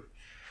from.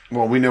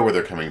 Well, we know where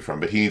they're coming from,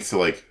 but he needs to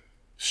like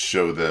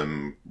show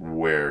them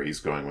where he's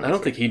going with it. I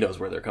don't think he knows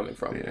where they're coming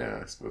from. Yeah,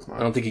 I suppose not.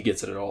 I don't think he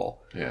gets it at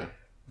all. Yeah.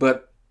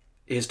 But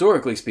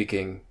historically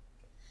speaking,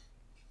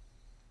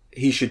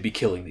 he should be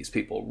killing these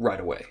people right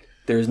away.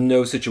 There is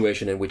no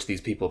situation in which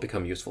these people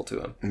become useful to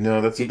him.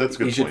 No, that's a good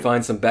He should point.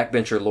 find some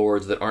backbencher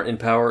lords that aren't in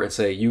power and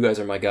say, "You guys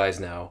are my guys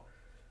now,"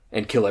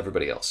 and kill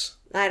everybody else.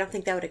 I don't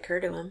think that would occur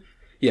to him.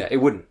 Yeah, it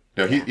wouldn't.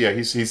 No,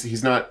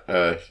 he's not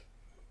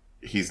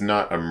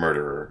a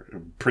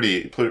murderer.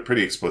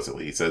 Pretty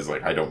explicitly, he says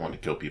like, "I don't want to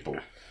kill people."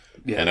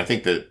 Yeah. And I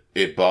think that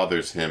it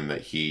bothers him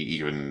that he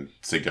even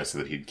suggested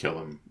that he'd kill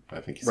him. I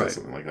think he says Right.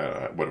 something like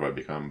that. What have I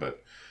become?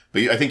 But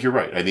I think you're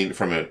right. I think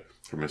from a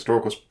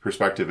historical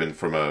perspective and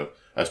from a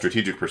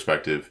strategic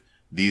perspective,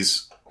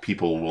 these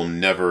people will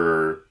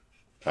never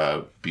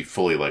be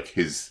fully like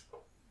his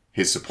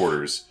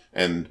supporters,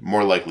 and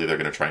more likely they're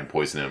going to try and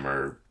poison him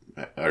or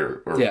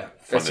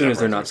as soon as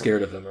they're not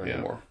scared of them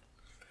anymore.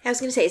 I was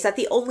going to say, is that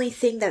the only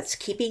thing that's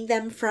keeping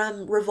them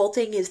from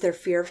revolting? Is their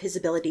fear of his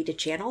ability to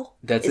channel?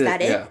 Is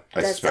that it? Yeah.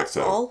 I suspect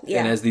so. All? Yeah.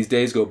 And as these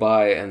days go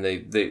by, and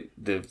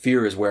the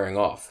fear is wearing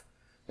off,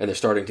 and they're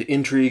starting to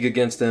intrigue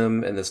against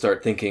him, and they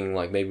start thinking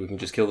like, maybe we can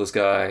just kill this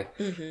guy.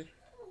 Mm-hmm.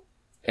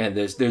 And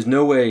there's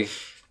no way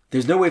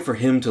for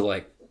him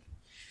to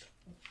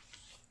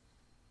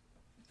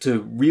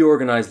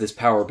reorganize this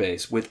power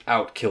base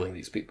without killing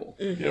these people,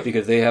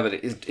 because they have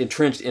an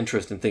entrenched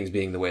interest in things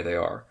being the way they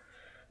are.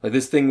 Like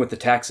this thing with the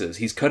taxes,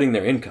 he's cutting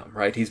their income,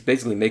 right? He's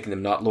basically making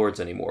them not lords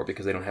anymore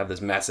because they don't have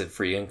this massive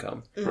free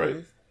income. Mm-hmm.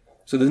 Right.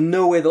 So there's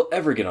no way they'll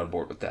ever get on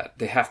board with that.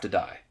 They have to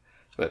die.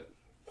 But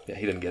yeah,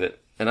 he didn't get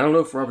it. And I don't know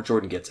if Robert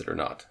Jordan gets it or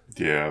not.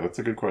 Yeah, that's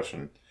a good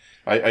question.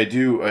 I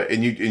do,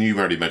 and you've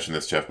already mentioned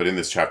this, Jeff, but in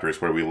this chapter is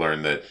where we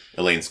learn that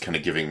Elaine's kind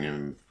of giving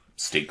him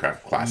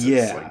statecraft classes.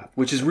 Yeah,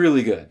 which is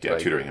really good. Yeah,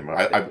 right? Tutoring him.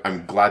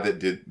 I'm glad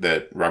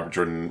that Robert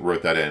Jordan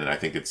wrote that in, and I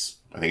think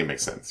it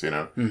makes sense,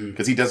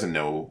 because he doesn't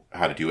know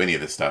how to do any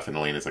of this stuff, and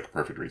Elaine is like a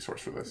perfect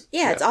resource for this.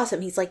 Yeah, it's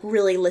awesome. He's like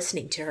really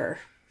listening to her,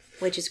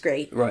 which is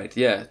great. Right.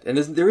 Yeah, and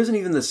there isn't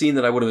even the scene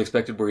that I would have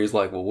expected where he's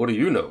like, "Well, what do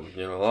you know?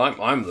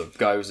 I'm the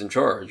guy who's in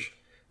charge."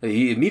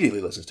 He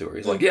immediately listens to her.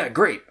 He's like, "Yeah,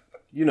 great.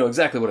 You know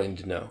exactly what I need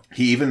to know."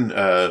 He even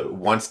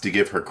wants to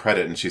give her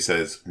credit, and she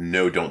says,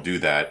 "No, don't do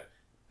that.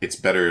 It's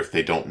better if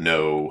they don't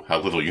know how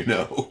little you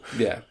know."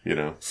 Yeah.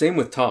 Same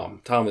with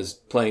Tom. Tom is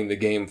playing the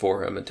game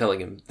for him and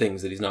telling him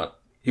things that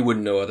he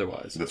wouldn't know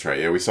otherwise. That's right.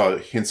 Yeah, we saw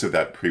hints of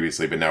that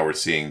previously, but now we're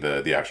seeing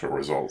the actual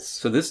results.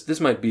 So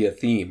this might be a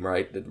theme,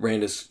 right? That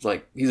Rand is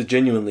he's a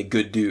genuinely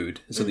good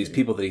dude. And so these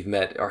people that he's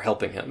met are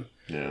helping him.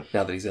 Yeah.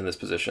 Now that he's in this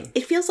position.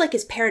 It feels like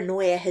his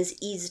paranoia has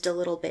eased a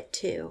little bit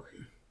too.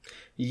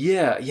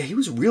 Yeah, he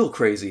was real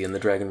crazy in The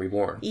Dragon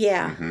Reborn.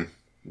 Yeah. Mm-hmm.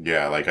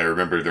 Yeah, like I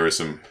remember there was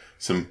some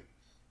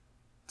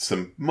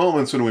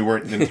moments when we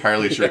weren't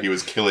entirely sure he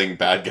was killing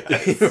bad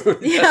guys. That's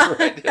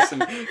right. There's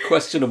some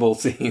questionable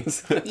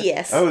scenes.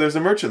 Yes. Oh, there's a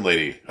merchant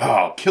lady.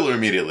 Oh, kill her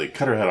immediately.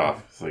 Cut her head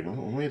off. It's like,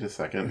 oh, wait a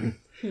second.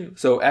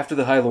 So after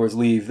the High Lords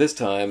leave this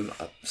time,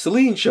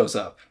 Selene shows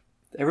up.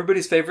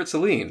 Everybody's favorite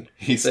Selene.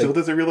 He still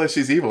doesn't realize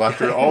she's evil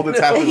after all that's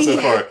happened so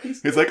far.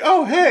 He's like,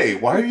 oh, hey,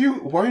 why aren't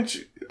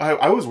you...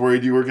 I was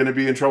worried you were going to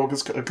be in trouble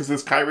because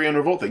this Kyrian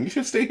revolt thing. You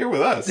should stay here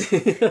with us.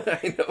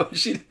 I know.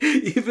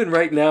 Even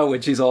right now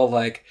when she's all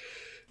like,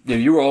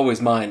 you were always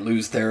mine,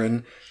 Luz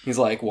Theron. He's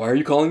like, why are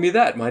you calling me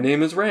that? My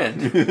name is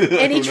Rand.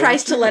 And he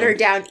tries to let her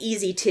down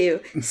easy,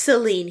 too.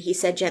 Selene, he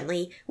said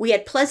gently, we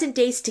had pleasant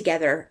days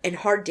together and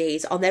hard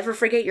days. I'll never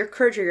forget your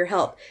courage or your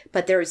help,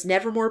 but there is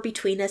never more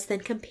between us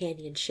than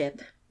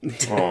companionship.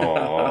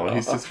 Oh,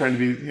 he's just trying to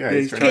be... Yeah,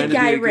 he's trying to be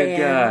a good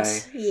guy.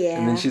 Yeah.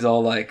 And then she's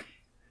all like,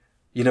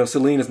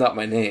 Selene is not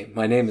my name.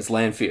 My name is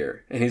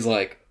Lanfear. And he's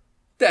like,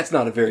 that's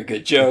not a very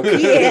good joke.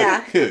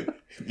 Yeah.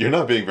 You're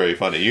not being very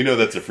funny. You know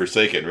that's a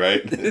Forsaken,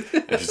 right? And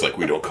she's like,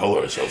 we don't call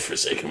ourselves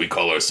Forsaken. We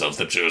call ourselves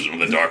the Chosen of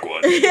the Dark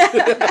One.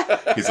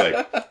 He's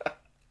like,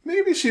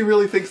 maybe she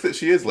really thinks that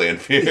she is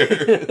Lanfear.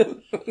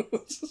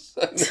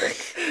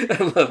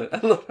 I love it. I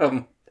love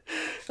how...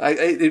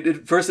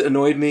 It first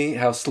annoyed me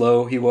how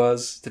slow he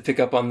was to pick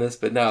up on this,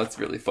 but now it's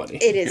really funny.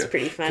 It is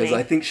pretty funny. Because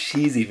I think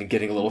she's even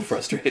getting a little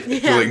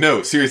frustrated. You're like,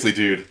 no, seriously,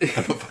 dude.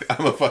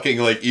 I'm a fucking,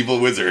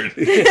 evil wizard.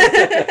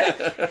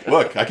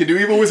 Look, I can do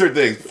evil wizard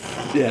things.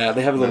 Yeah,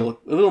 they have a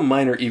little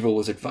minor evil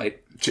wizard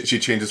fight. She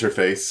changes her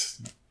face.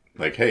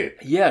 Like, hey.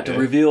 Yeah, to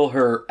reveal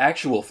her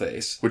actual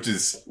face. Which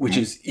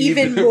is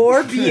even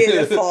more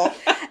beautiful.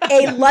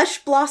 A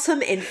lush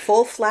blossom in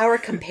full flower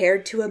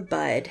compared to a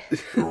bud.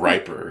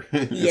 Riper.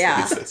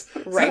 Yeah.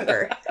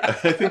 Riper. I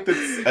think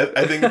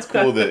it's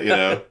cool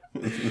that,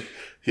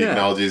 he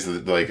acknowledges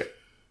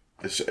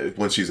that,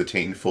 once she's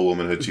attained full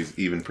womanhood, she's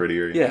even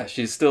prettier. Yeah,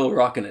 she's still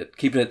rocking it,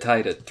 keeping it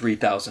tight at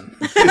 3,000.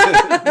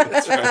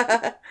 That's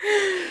right.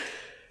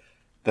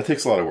 That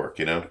takes a lot of work,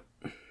 You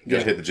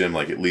gotta hit the gym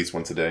at least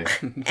once a day.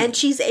 And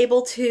she's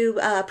able to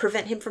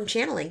prevent him from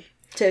channeling,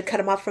 to cut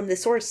him off from the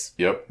source.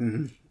 Yep.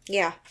 Mm-hmm.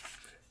 Yeah.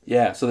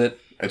 Yeah, so that...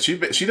 And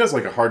she does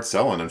a hard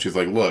sell on him. She's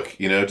like, look,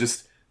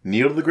 just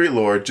kneel to the Great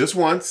Lord just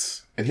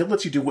once, and he'll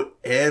let you do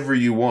whatever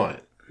you want.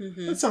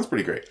 Mm-hmm. That sounds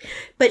pretty great.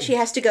 But she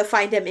has to go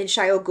find him in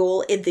Shio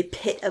Ghul in the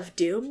Pit of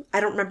Doom.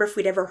 I don't remember if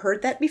we'd ever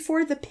heard that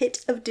before, the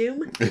Pit of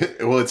Doom.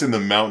 Well, it's in the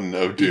Mountain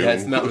of Doom. Yeah,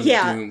 it's Mountain of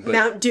Doom. But...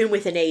 Mount Doom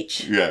with an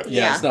H. Yeah.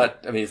 Yeah,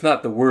 it's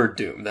not the word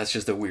Doom. That's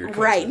just a weird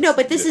concept. Right. No,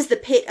 but this is the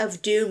Pit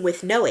of Doom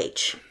with no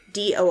H.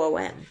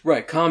 DOOM.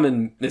 Right,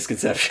 common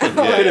misconception.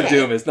 The Pit of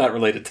Doom is not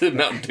related to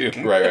Mountain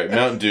Doom. Right.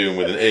 Mountain Doom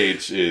with an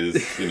H is,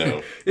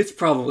 It's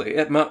probably...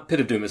 Pit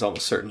of Doom is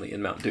almost certainly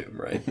in Mount Doom,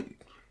 right?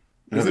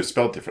 No, they're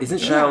spelled differently.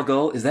 Isn't Shio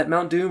Ghul, is that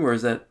Mount Doom or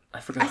is that... I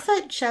forgot. I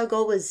thought Shio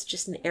Ghul was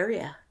just an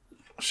area.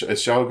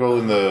 Is Shio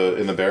Ghul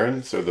in the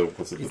Barrens? Or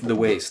the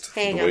Waste.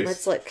 Hang on,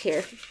 let's look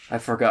here.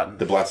 I've forgotten.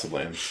 The Blasted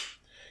Lands.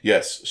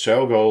 Yes,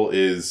 Shio Ghul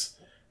is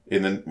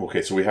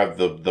So we have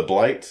the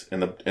Blight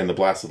and the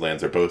Blasted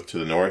Lands are both to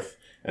the north,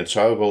 and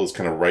Shadowfell is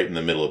kind of right in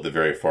the middle of the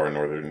very far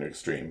northern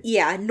extreme.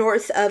 Yeah,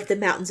 north of the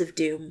Mountains of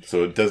Doom.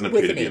 So it doesn't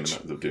appear to be in the H.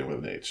 Mountains of Doom with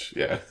an H.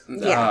 Yeah.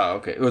 Ah,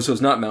 okay. Well, so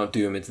it's not Mount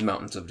Doom, it's the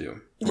Mountains of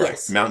Doom.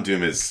 Yes. Right. Mount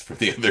Doom is from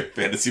the other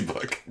fantasy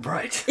book.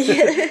 Right.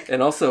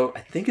 And also, I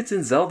think it's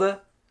in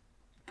Zelda.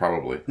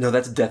 Probably. No,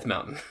 that's Death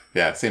Mountain.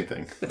 Yeah, same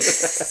thing.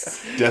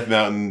 Death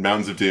Mountain,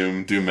 Mountains of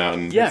Doom, Doom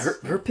Mountain. Yeah,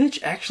 her pitch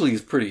actually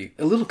is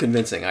a little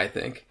convincing, I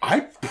think.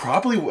 I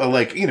probably,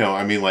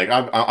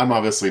 I'm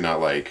obviously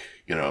not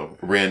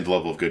Rand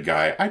level of good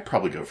guy. I'd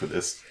probably go for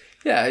this.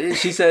 Yeah,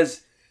 she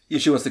says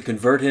she wants to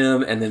convert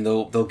him, and then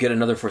they'll get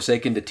another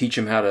Forsaken to teach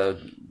him how to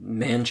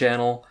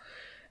man-channel.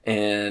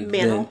 And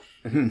Mantle.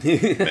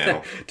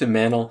 To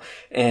mantle.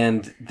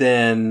 And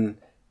then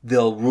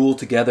they'll rule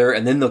together,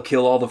 and then they'll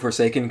kill all the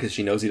Forsaken, because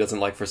she knows he doesn't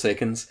like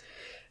Forsakens.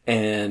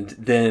 And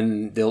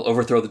then they'll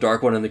overthrow the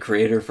Dark One and the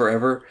Creator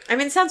forever. I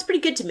mean, it sounds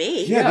pretty good to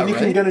me. Yeah, then you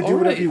can kind of do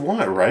whatever right. you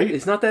want, right?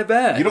 It's not that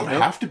bad. You don't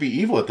have to be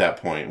evil at that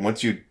point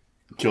once you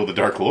kill the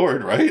Dark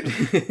Lord, right?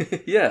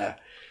 Yeah.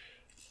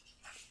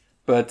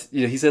 But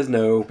he says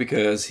no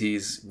because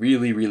he's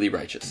really, really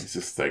righteous. It's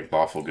just like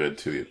lawful good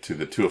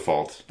to a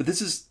fault. But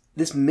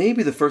this may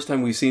be the first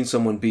time we've seen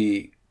someone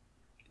be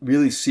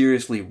really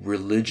seriously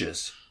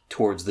religious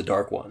towards the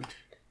Dark One.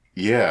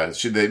 Yeah,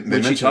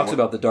 when she talks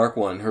about the Dark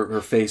One, her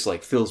face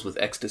fills with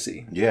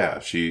ecstasy. Yeah,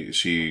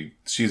 she's a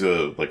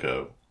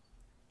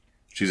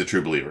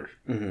true believer,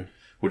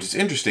 which is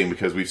interesting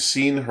because we've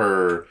seen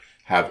her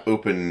have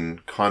open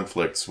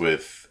conflicts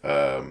with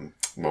now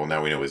we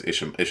know it was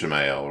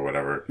Ishmael or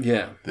whatever.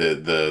 Yeah,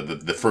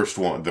 the first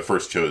one, the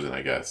first chosen,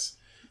 I guess.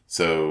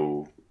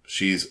 So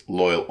she's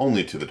loyal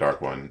only to the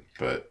Dark One,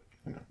 but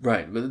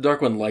right. But the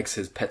Dark One likes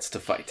his pets to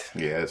fight.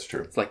 Yeah, that's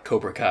true. It's like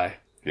Cobra Kai.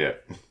 Yeah.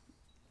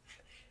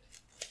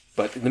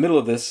 But in the middle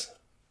of this,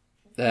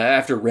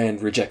 after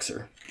Rand rejects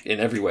her in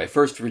every way,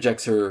 first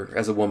rejects her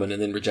as a woman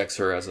and then rejects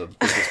her as a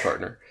business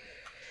partner.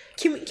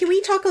 Can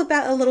we talk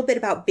a little bit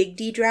about Big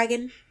D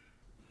Dragon?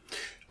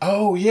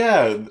 Oh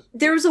yeah,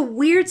 there was a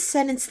weird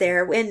sentence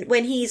there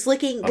when he's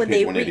looking when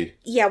they 180.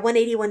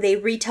 180 when they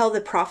retell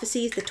the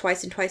prophecies, the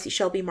twice and twice he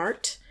shall be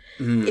marked.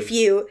 Mm.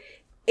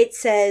 It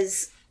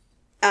says,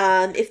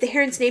 if the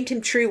herons named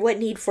him true, what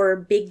need for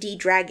Big D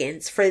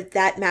dragons? For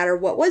that matter,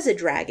 what was a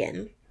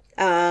dragon?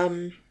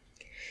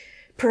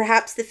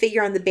 Perhaps the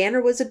figure on the banner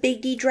was a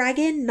Big D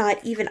dragon.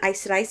 Not even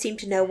Aes Sedai seem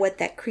to know what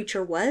that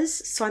creature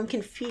was, so I'm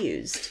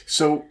confused.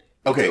 So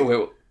okay.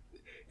 Wait.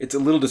 It's a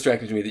little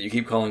distracting to me that you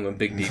keep calling them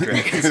Big D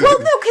dragons. Well,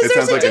 no, because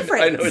there's a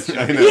difference.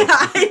 I know. Yeah,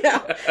 I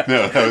know.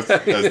 No, I was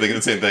thinking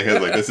the same thing. I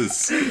was like, this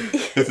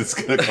is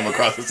going to come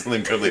across as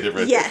something totally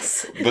different.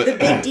 Yes, but the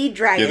Big D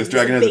dragon. Yeah, this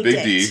dragon has a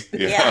big D.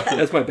 Yeah.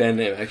 That's my band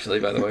name, actually,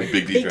 by the way.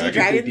 Big D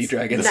Dragon. Big D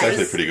Dragons. That's Nice.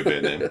 actually a pretty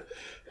good band name.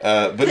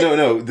 But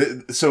no.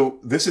 So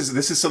this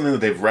is something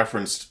that they've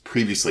referenced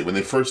previously when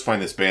they first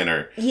find this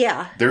banner.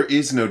 Yeah. There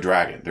is no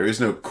dragon. There is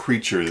no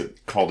creature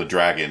called a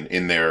dragon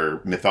in their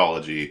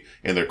mythology,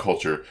 in their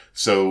culture.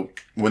 So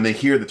when they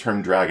hear the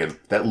term dragon,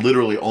 that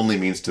literally only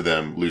means to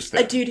them loose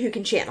things. A dude who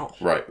can channel.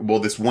 Right. Well,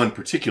 this one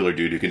particular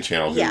dude who can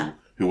channel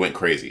who went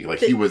crazy. Like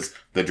he was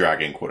the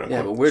dragon, quote unquote.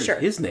 Yeah, but where did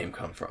his name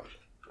come from?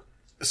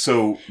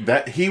 So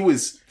that he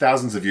was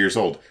thousands of years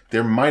old.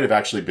 There might have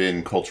actually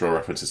been cultural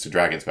references to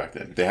dragons back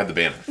then. They had the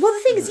banner. Well,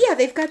 the thing is,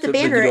 they've got the So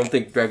banner. you don't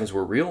think dragons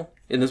were real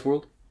in this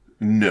world?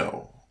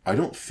 No, I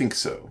don't think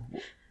so.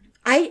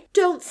 I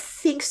don't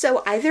think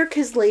so either,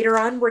 because later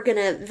on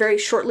very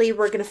shortly,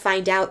 we're gonna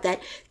find out that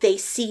they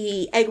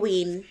see,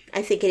 Egwene,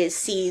 I think it is,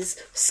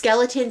 sees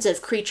skeletons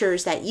of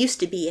creatures that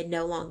used to be and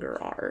no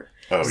longer are.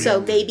 Oh, so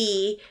yeah.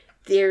 maybe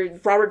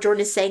Robert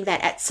Jordan is saying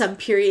that at some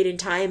period in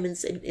time,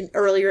 in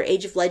earlier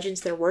Age of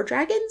Legends, there were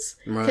dragons.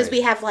 Because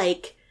we have,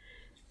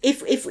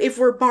 if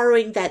we're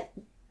borrowing that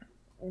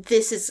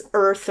this is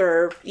Earth,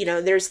 or,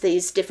 there's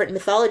these different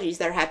mythologies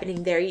that are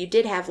happening there, you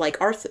did have,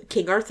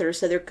 King Arthur,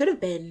 so there could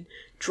have been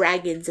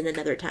dragons in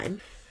another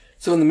time.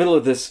 So in the middle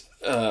of this...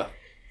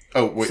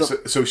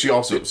 So she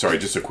also... Sorry,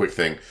 just a quick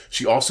thing.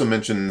 She also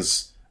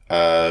mentions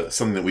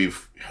something that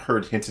we've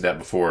heard hinted at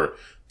before.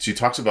 She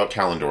talks about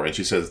Kalendor, and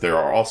she says there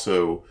are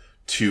also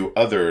 2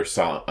 other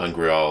Silent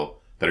Ungrial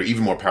that are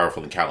even more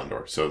powerful than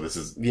Kalendor. So this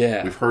is...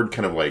 Yeah. We've heard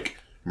kind of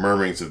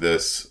murmurings of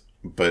this,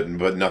 but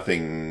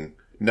nothing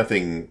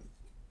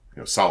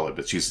solid.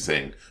 But she's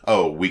saying,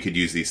 we could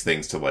use these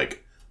things to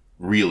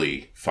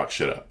really fuck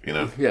shit up,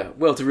 Yeah,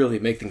 well, to really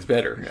make things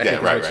better. I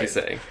think right. She's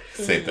saying.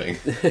 Same thing.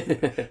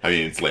 I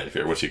mean, it's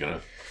Lanfear. What's she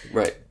gonna...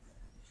 Right.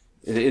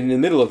 In the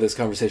middle of this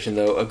conversation,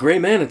 though, a gray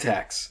man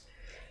attacks.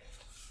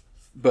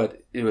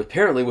 But it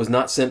apparently was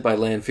not sent by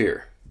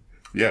Lanfear.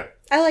 Yeah.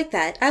 I like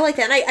that. And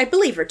I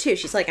believe her, too.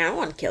 She's like, I don't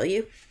want to kill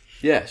you.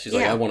 Yeah, she's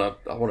like, I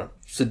want to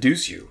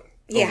seduce you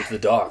over to the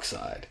dark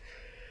side.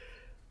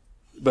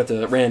 But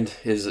Rand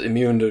is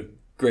immune to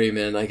gray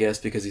men, I guess,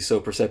 because he's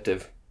so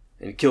perceptive.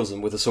 And he kills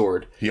him with a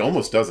sword. He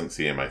almost doesn't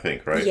see him, I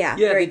think, right? Yeah,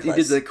 he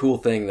did that cool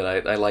thing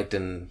that I liked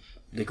in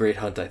The Great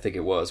Hunt, I think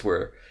it was,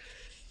 where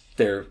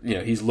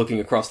he's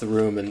looking across the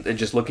room and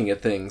just looking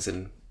at things,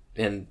 and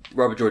and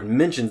Robert Jordan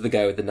mentions the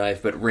guy with the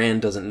knife, but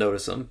Rand doesn't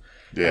notice him.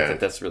 Yeah. I think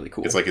that's really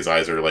cool. It's like his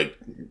eyes are like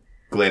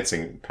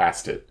glancing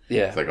past it.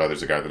 Yeah. It's like, oh,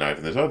 there's a guy with a knife,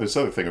 and there's this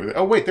other thing over there.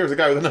 Oh, wait, there's a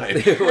guy with a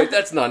knife. Wait,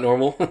 that's not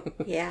normal.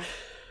 Yeah.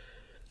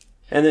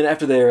 And then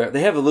after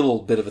they have a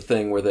little bit of a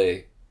thing where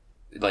they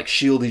like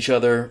shield each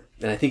other,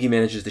 and I think he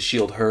manages to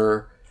shield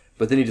her,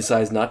 but then he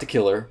decides not to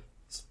kill her,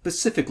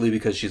 specifically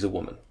because she's a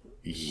woman.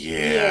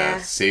 Yeah.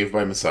 Saved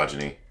by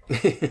misogyny.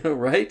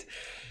 Right?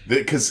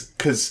 Because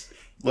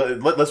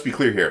let's be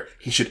clear here.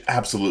 He should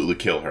absolutely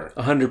kill her.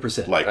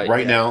 100%. Like,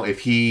 right now,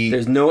 if he...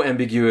 There's no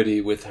ambiguity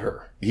with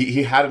her.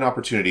 He had an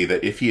opportunity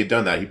that if he had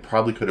done that, he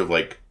probably could have,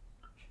 like...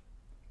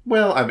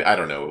 Well, I mean, I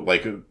don't know.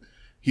 Like,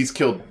 he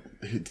killed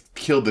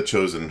the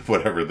Chosen,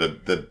 whatever,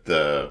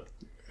 the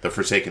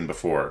Forsaken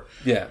before.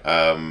 Yeah.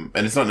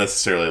 And it's not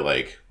necessarily,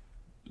 like,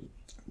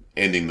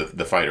 ending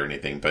the fight or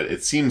anything, but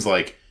it seems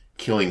like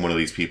killing one of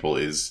these people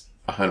is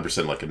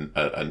 100% like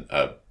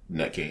a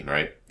net gain,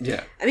 right?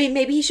 Yeah. I mean,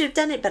 maybe he should have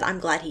done it, but I'm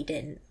glad he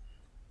didn't.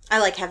 I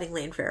like having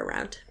Lanfear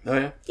around. Oh,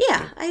 yeah?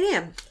 Yeah, I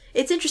am.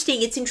 It's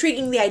interesting. It's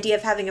intriguing, the idea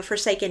of having a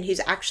Forsaken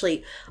who's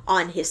actually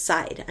on his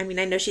side. I mean,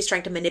 I know she's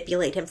trying to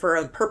manipulate him for her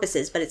own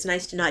purposes, but it's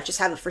nice to not just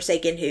have a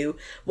Forsaken who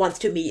wants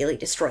to immediately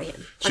destroy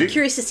him. I'm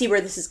curious to see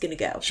where this is going to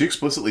go. She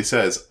explicitly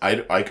says,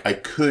 I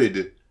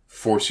could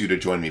force you to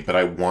join me, but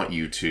I want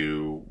you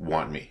to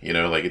want me. You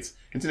know, like, it's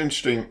an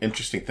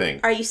interesting thing.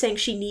 Are you saying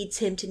she needs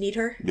him to need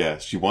her? Yeah,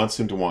 she wants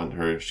him to want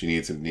her. She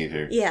needs him to need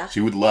her. Yeah. She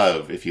would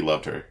love if he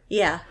loved her.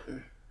 Yeah.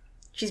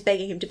 She's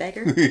begging him to beg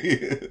her.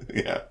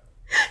 Yeah.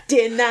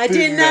 Didn't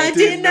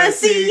I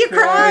see you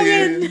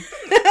crying?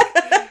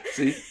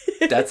 See?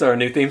 That's our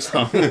new theme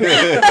song. But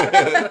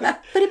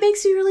it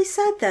makes me really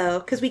sad, though,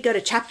 because we go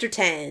to chapter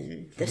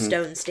 10, The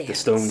Stone Stands. The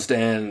Stone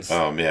Stands.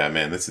 Oh, yeah,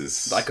 man, this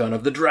is... Icon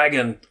of the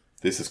Dragon.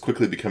 This is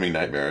quickly becoming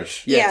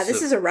nightmarish. Yeah,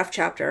 this is a rough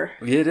chapter.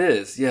 It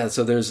is. Yeah,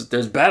 so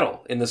there's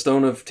battle in the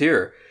Stone of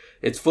Tyr.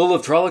 It's full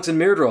of Trollocs and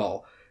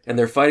Myrddraal, and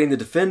they're fighting the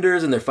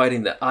defenders, and they're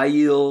fighting the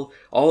Aiel.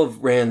 All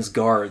of Rand's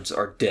guards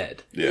are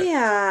dead.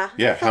 Yeah.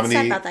 Yeah, How many...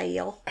 sad about the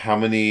Aiel. How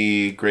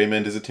many Grey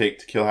Men does it take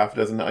to kill half a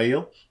dozen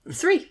Aiel?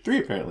 3. 3,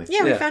 apparently.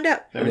 Yeah, we found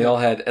out. And they all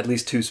had at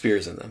least 2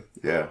 spears in them.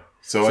 Yeah.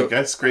 So I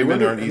guess Grey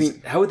Men aren't easy. I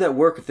mean, how would that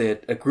work if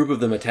a group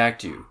of them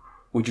attacked you?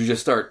 Would you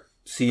just start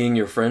seeing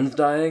your friends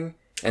dying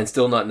and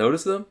still not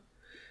notice them?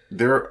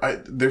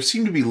 There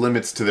seem to be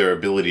limits to their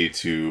ability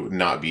to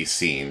not be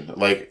seen.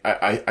 Like,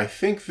 I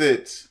think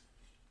that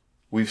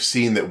we've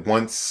seen that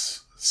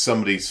once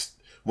somebody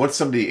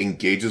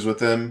engages with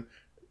them,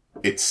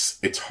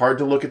 it's hard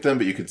to look at them,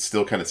 but you could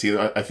still kind of see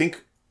them. I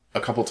think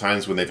a couple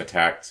times when they've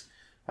attacked,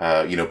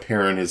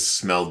 Perrin has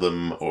smelled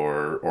them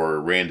or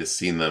Rand has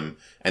seen them,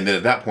 and then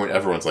at that point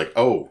everyone's like,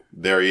 oh,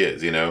 there he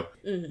is, you know?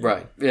 Mm-hmm.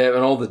 Right. Yeah,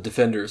 and all the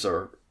defenders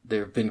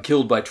they've been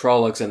killed by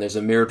Trollocs, and there's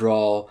a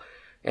Myrddraal,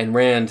 and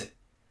Rand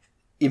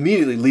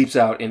immediately leaps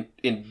out in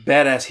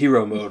badass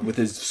hero mode with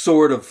his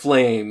sword of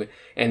flame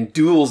and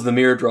duels the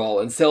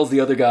Myrddraal and tells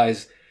the other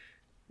guys...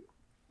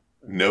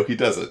 No, he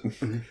doesn't.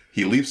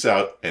 He leaps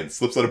out and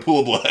slips out a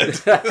pool of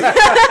blood.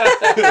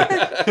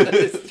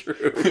 It's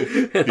true.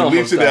 He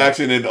leaps into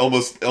action and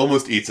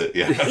almost eats it.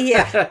 Yeah.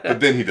 Yeah. But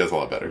then he does a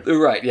lot better.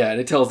 Right, yeah,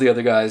 and it tells the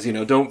other guys,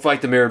 don't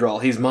fight the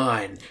Myrddraal, he's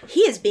mine. He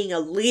is being a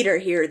leader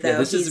here, though. Yeah,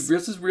 this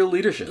is real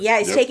leadership. Yeah,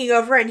 he's taking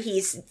over and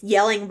he's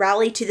yelling,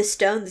 rally to the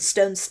stone. The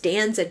stone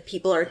stands and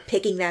people are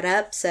picking that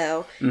up,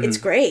 so it's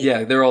great.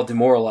 Yeah, they're all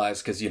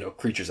demoralized because,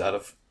 creatures out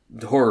of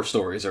horror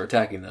stories are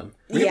attacking them.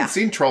 We haven't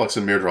seen Trollocs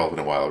and Myrddraal in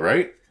a while,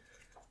 right?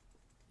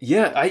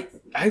 Yeah,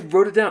 I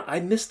wrote it down. I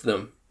missed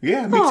them.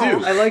 Yeah, me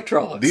too. I like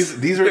Trollocs.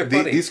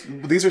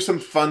 These are some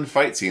fun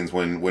fight scenes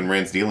when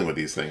Rand's dealing with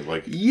these things.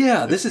 Like,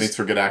 yeah, this makes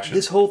for good action.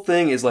 This whole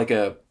thing is like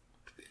I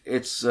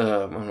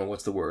don't know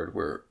what's the word,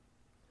 where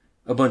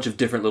a bunch of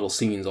different little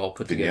scenes all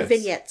put together.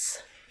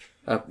 Vignettes.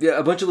 Yeah,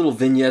 a bunch of little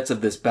vignettes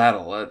of this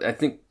battle. I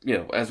think,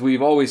 as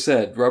we've always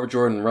said, Robert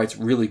Jordan writes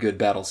really good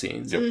battle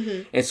scenes. Yep.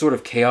 Mm-hmm. It's sort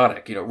of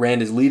chaotic.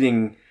 Rand is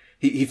leading...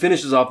 He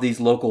finishes off these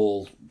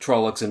local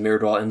Trollocs and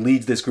Myrddraal and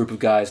leads this group of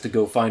guys to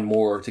go find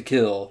more to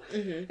kill.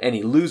 Mm-hmm. And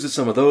he loses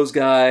some of those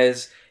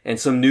guys, and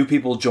some new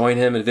people join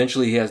him, and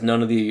eventually he has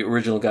none of the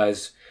original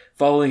guys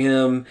following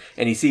him,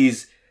 and he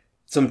sees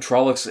some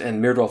Trollocs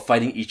and Myrddraal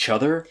fighting each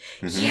other.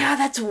 Mm-hmm. Yeah,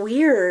 that's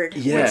weird.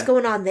 Yeah. What's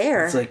going on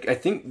there? It's like, I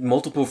think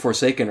multiple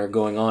Forsaken are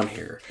going on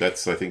here. I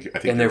think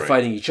and they're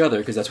fighting each other,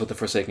 because that's what the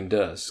Forsaken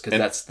does. Because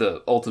that's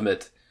the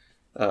ultimate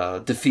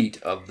defeat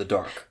of the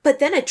Dark. But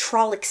then a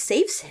Trolloc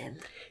saves him.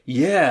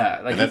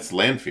 Yeah. And that's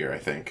Lanfear, I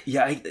think.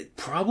 Yeah,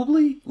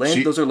 probably.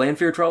 Those are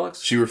Lanfear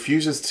Trollocs? She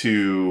refuses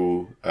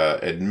to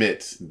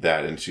admit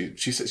that, and she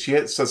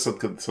says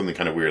something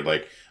kind of weird,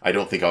 like, I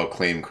don't think I'll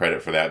claim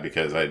credit for that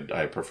because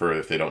I prefer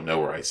if they don't know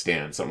where I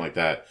stand, something like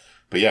that.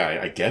 But yeah,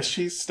 I guess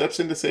she steps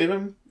in to save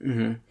him.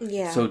 Mm-hmm.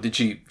 Yeah. So did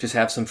she just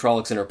have some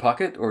Trollocs in her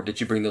pocket, or did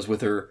she bring those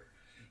with her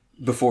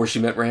before she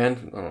met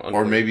Rand?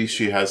 Or maybe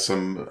she has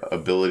some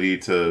ability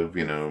to,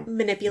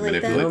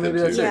 manipulate them. Maybe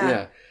that's it,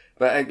 yeah.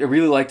 But I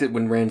really liked it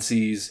when Rand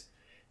sees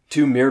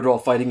 2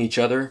 Myrddraal fighting each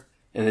other,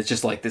 and it's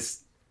just like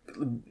this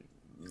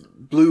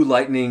blue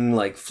lightning,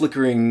 like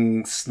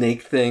flickering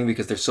snake thing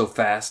because they're so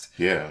fast.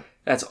 Yeah.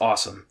 That's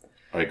awesome.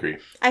 I agree.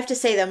 I have to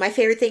say, though, my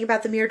favorite thing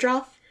about the mirror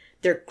draw,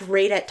 they're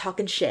great at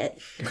talking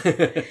shit.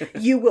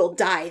 You will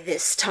die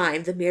this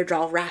time, the mirror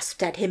draw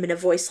rasped at him in a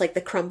voice like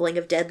the crumbling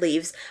of dead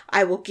leaves.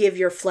 I will give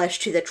your flesh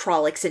to the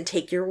Trollocs and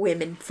take your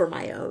women for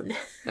my own.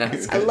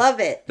 I love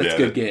it. That's a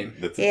good game.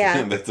 That's Yeah.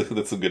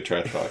 a good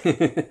trash talk.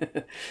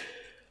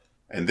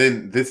 And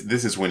then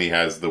this is when he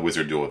has the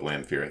wizard duel with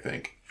Lanfear, I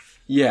think.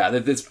 Yeah,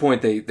 at this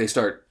point they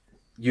start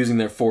using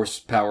their force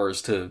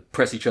powers to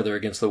press each other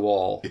against the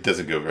wall. It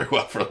doesn't go very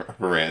well for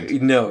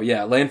Rand. No,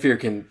 yeah, Lanfear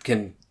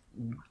can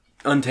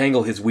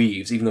untangle his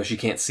weaves, even though she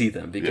can't see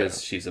them,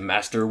 because she's a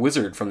master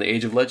wizard from the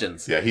Age of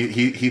Legends. Yeah,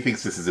 he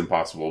thinks this is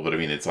impossible, but I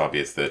mean, it's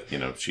obvious that,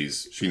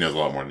 she knows a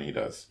lot more than he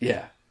does.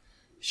 Yeah.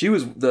 She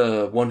was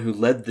the one who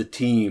led the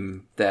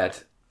team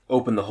that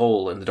opened the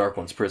hole in the Dark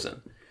One's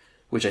prison,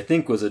 which I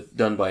think was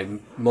done by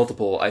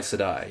multiple Aes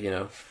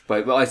Sedai, by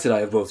Aes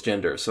Sedai of both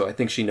genders, so I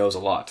think she knows a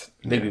lot,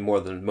 maybe more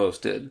than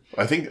most did.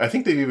 I think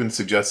they've even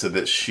suggested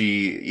that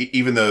she,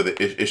 even though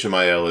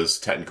Ishmael is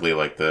technically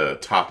like the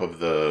top of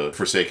the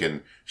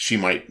Forsaken, she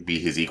might be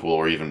his equal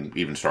or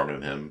even stronger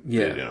than him.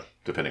 Yeah.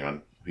 Depending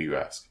on who you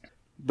ask.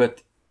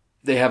 But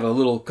they have a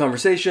little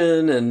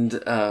conversation,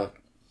 and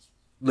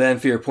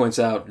Lanfear points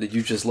out that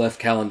you just left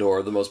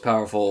Kalendor, the most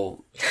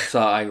powerful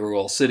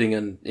Sa-Angreal, sitting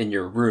in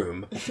your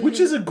room. Which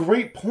is a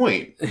great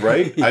point,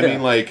 right? I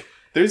mean, like,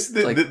 there's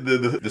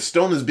the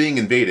stone is being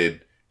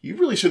invaded. You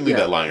really shouldn't leave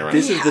that lying around.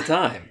 This is the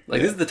time.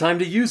 This is the time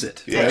to use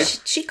it. Yeah.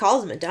 Right? She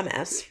calls him a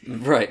dumbass.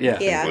 Right, yeah.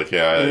 Yeah. He's like,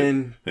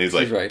 And he's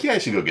like, right. yeah, I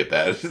should go get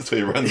that. So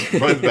he runs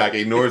back,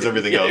 ignores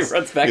everything else. He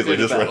runs back he's to like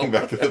the just battle. running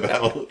back to the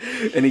battle.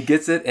 And he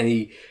gets it, and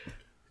he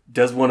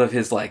does one of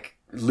his,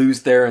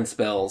 lose Theron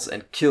spells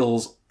and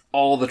kills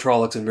all the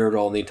Trollocs and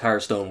Myrdal and the entire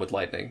stone with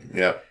lightning.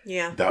 Yeah.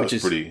 Yeah. That was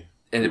is pretty...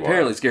 And it wild.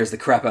 apparently scares the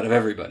crap out of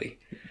everybody.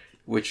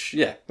 Which,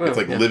 yeah. Well, It's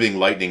like living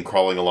lightning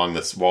crawling along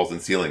the walls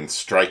and ceilings,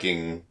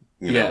 striking,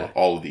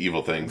 all of the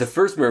evil things. The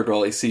first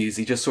Myrdal he sees,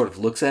 he just sort of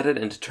looks at it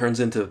and it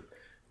turns into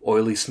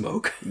oily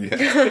smoke.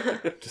 Yeah.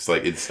 Just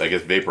like, I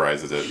guess,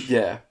 vaporizes it.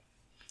 Yeah.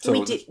 So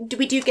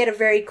we do get a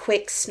very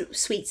quick,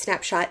 sweet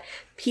snapshot.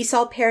 He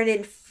saw Perrin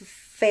and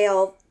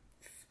Fael.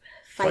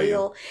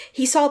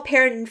 He saw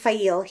Perrin and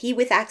Fael, he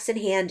with axe in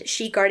hand,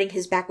 she guarding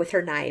his back with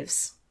her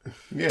knives.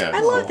 Yeah.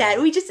 I love that.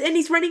 And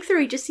he's running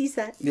through, he just sees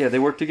that. yeah, they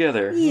work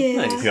together.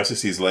 Yeah. Nice. He also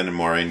sees Len and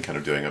Moiraine kind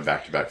of doing a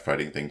back-to-back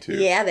fighting thing, too.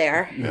 Yeah, they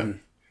are. Yeah.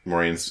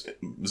 Maureen's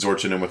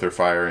Zorching him with her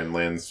fire, and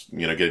Len's,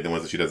 getting the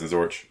ones that she doesn't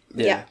Zorch.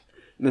 Yeah.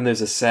 Then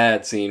there's a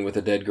sad scene with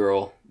a dead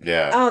girl.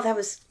 Yeah. Oh, that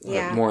was,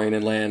 yeah. Maureen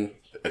and Lan.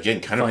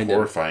 Again, kind of Find him.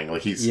 horrifying.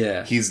 Like,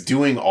 he's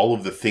doing all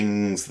of the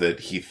things that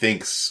he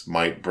thinks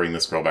might bring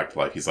this girl back to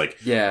life. He's like,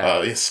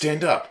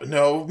 stand up.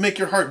 No, make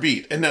your heart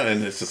beat. And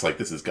it's just like,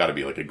 this has got to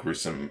be like a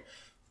gruesome,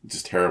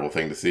 just terrible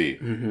thing to see.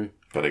 Mm-hmm.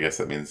 But I guess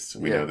that means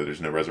we know that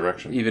there's no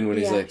resurrection. Even when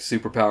he's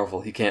super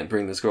powerful, he can't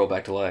bring this girl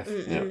back to life.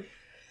 Mm-mm. Yeah.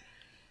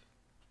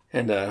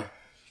 And,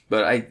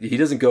 but he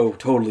doesn't go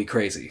totally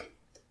crazy.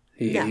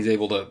 He's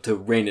able to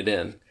rein it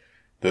in.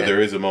 Though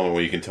there is a moment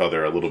where you can tell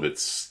they're a little bit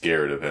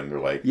scared of him. They're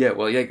like,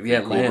 cool,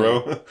 Lan.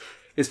 bro.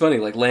 It's funny,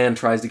 Lan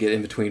tries to get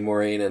in between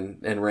Moiraine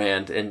and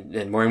Rand, and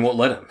Moiraine won't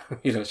let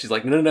him. She's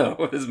like,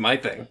 no, this is my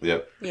thing.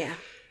 Yep. Yeah.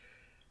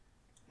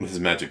 This is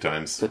magic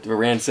times. But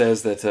Rand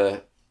says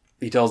that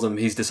he tells him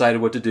he's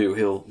decided what to do.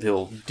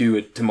 He'll do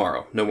it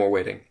tomorrow. No more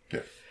waiting.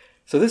 Yeah.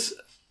 So this,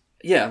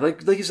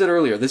 like you said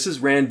earlier, this is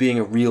Rand being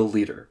a real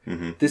leader.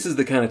 Mm-hmm. This is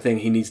the kind of thing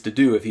he needs to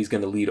do if he's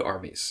going to lead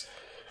armies.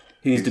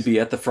 He needs to be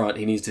at the front.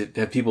 He needs to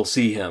have people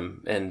see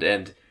him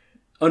and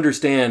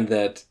understand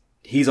that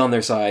he's on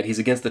their side. He's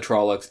against the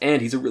Trollocs,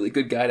 and he's a really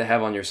good guy to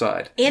have on your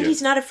side. And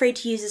he's not afraid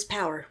to use his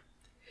power.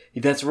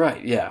 That's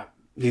right. Yeah,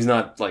 he's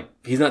not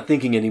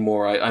thinking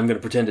anymore. I'm going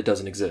to pretend it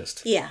doesn't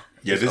exist. Yeah.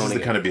 Yeah, this is the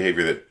kind of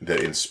behavior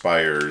that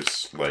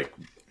inspires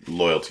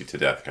loyalty to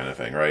death, kind of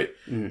thing, right?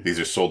 Mm. These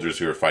are soldiers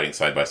who are fighting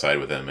side by side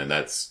with him, and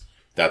that's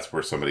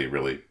where somebody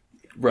really.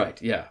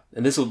 Right, yeah.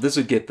 And this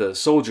would get the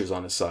soldiers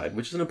on his side,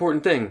 which is an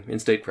important thing in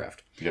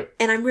statecraft. Yep.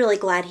 And I'm really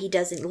glad he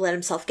doesn't let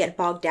himself get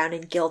bogged down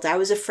in guilt. I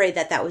was afraid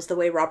that was the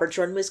way Robert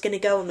Jordan was going to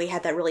go, and we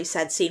had that really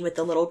sad scene with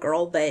the little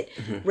girl, but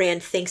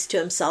Rand thinks to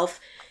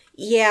himself,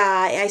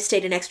 yeah, I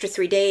stayed an extra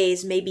 3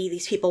 days. Maybe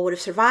these people would have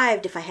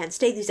survived if I hadn't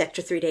stayed these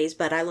extra 3 days,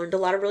 but I learned a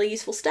lot of really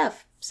useful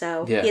stuff.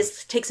 So he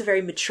takes a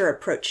very mature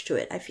approach to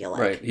it, I feel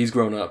like. Right, he's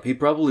grown up. He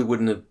probably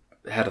wouldn't have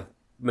had a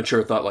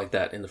mature thought like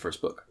that in the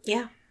first book.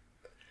 Yeah.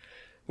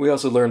 We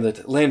also learned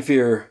that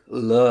Lanfear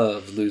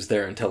loves Luz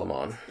Theron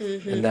Telamon,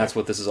 and that's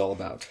what this is all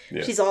about.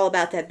 Yeah. She's all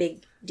about that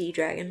big D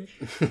dragon.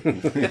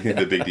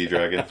 The big D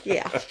dragon.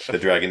 Yeah. The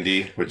Dragon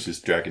D, which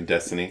is Dragon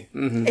Destiny.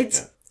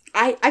 Mm-hmm.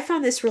 I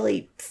found this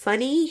really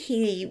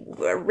funny.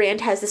 Rand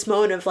has this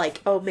moment of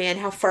like, oh man,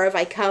 how far have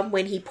I come,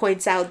 when he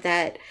points out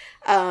that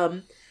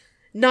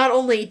not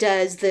only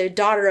does the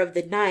daughter of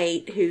the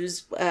knight,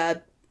 who's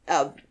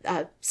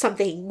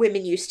something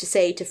women used to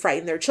say to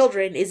frighten their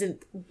children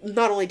isn't,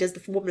 not only does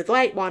the woman of the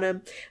light want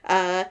him,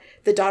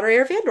 the daughter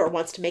heir of Andor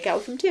wants to make out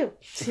with him too.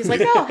 He's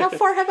like, oh, how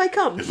far have I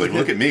come? It's like,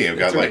 look at me. I've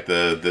got like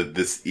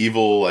this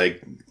evil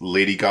like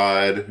lady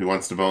god who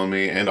wants to bone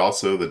me, and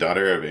also the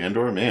daughter of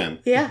Andor. Man,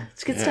 yeah,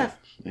 it's good stuff.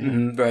 Yeah.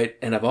 Mm-hmm, right,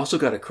 and I've also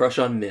got a crush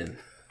on Min.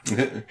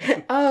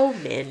 Oh,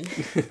 Min.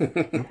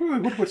 I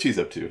wonder what she's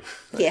up to.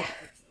 Yeah.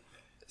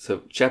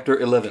 So, Chapter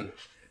 11.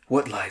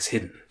 What lies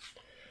hidden?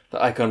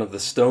 The icon of the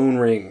stone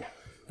ring,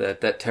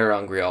 that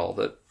ter'angreal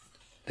that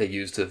they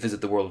use to visit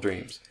the world of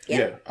dreams.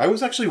 Yeah. I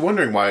was actually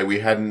wondering why we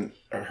hadn't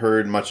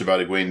heard much about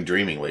Egwene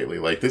dreaming lately.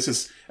 Like, this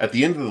is, at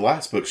the end of the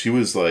last book, she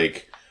was,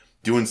 like,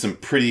 doing some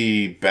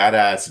pretty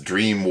badass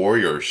dream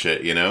warrior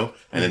shit, you know?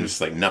 And then just,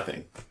 like,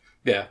 nothing.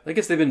 Yeah, I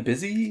guess they've been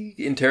busy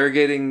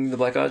interrogating the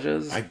Black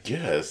Ajas. I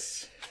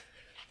guess.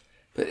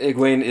 But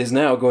Egwene is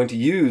now going to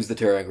use the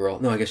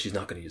ter'angreal. No, I guess she's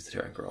not going to use the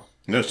ter'angreal.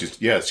 No,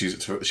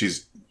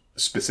 she's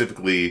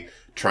specifically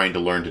trying to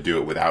learn to do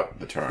it without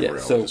the ter'angreal,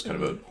 so, which is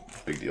kind of a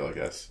big deal, I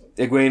guess.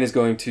 Egwene is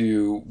going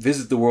to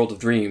visit the world of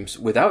dreams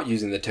without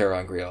using the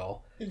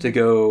ter'angreal to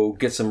go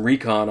get some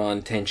recon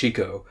on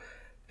Tanchico,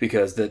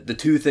 because the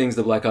two things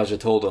the Black Aja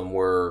told him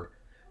were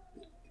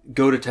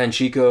go to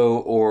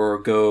Tanchico or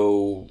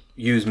go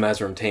use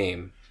Mazrim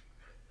Tame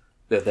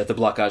that the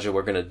Black Aja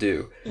were going to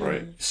do.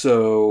 Right.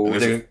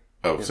 So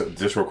so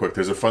just real quick,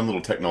 there's a fun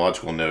little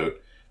technological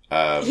note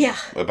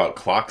about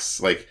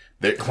clocks. Like,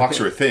 clocks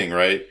are a thing,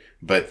 right?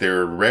 But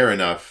they're rare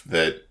enough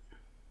that,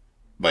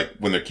 like,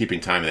 when they're keeping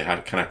time, they kind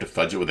of have to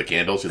fudge it with a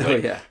candle. She's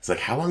like, it's like,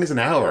 how long is an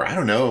hour? I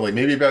don't know. Like,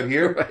 maybe about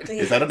here? Right.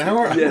 Is that an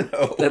hour? I don't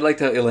know. I liked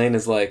how Elaine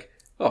is like,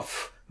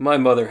 my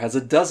mother has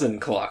 12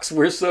 clocks.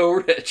 We're so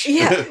rich.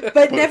 Yeah,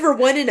 but never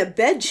one in a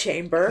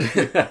bedchamber.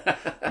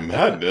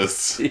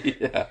 Madness.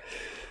 Yeah.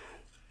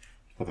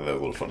 I thought that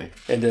was a little funny.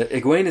 And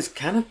Egwene is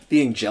kind of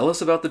being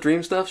jealous about the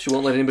dream stuff. She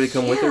won't let anybody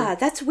come with her. Yeah,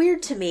 that's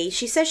weird to me.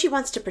 She says she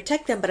wants to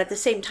protect them, but at the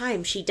same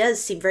time, she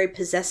does seem very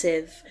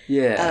possessive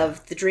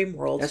of the dream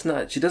world.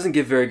 She doesn't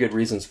give very good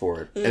reasons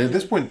for it. And at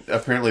this point,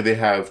 apparently they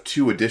have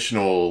 2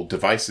 additional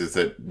devices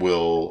that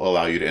will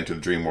allow you to enter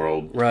the dream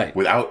world. Right.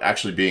 Without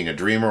actually being a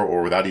dreamer,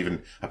 or without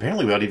even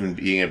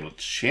being able to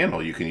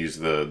channel, you can use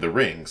the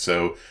ring.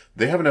 So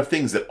they have enough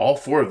things that all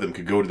 4 of them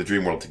could go to the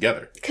dream world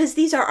together. Because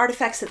these are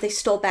artifacts that they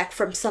stole back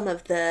from some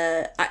of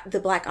the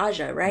Black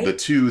Aja, right? The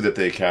 2 that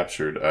they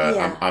captured,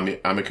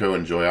 Amiko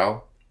and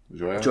Joya.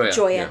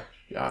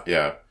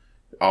 Yeah.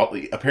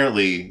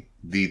 Apparently,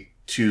 the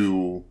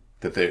 2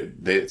 that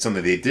they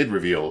something they did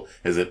reveal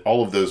is that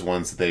all of those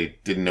ones that they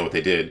didn't know what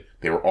they did,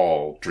 they were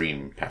all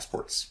dream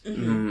passports.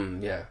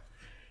 Yeah.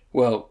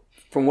 Well,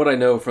 from what I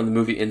know from the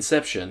movie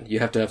Inception, you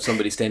have to have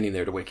somebody standing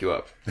there to wake you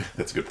up.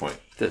 That's a good point.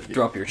 To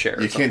drop your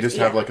chair. You can't just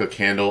have like a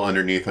candle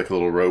underneath like a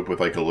little rope with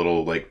like a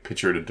little like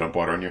pitcher to dump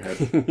water on your head.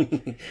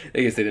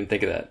 I guess they didn't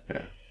think of that.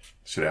 Yeah.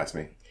 Should ask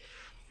me.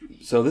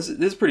 So this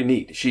is pretty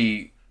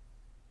neat.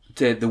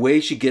 The way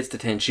she gets to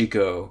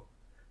Tanchico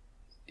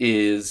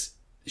is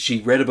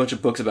she read a bunch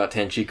of books about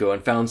Tanchico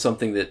and found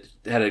something that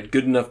had a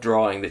good enough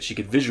drawing that she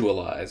could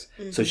visualize,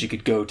 so she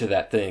could go to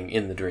that thing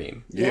in the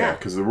dream. Yeah,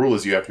 because the rule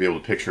is you have to be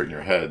able to picture it in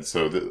your head.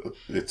 So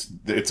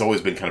it's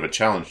always been kind of a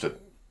challenge to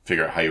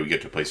figure out how you would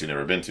get to a place you've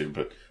never been to.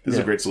 But this is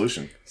a great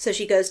solution. So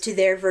she goes to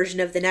their version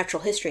of the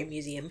Natural History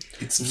Museum.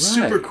 It's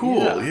super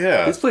cool.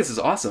 Yeah. This place is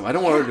awesome. I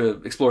don't want her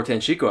to explore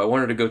Tanchico. I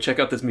want her to go check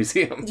out this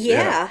museum.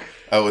 Yeah.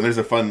 Oh, and there's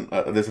a fun.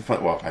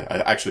 Well,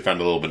 I actually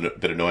found it a little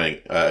bit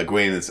annoying.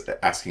 Egwene is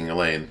asking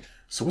Elaine,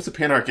 so what's a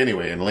panarch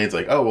anyway? And Elaine's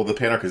like, oh, well, the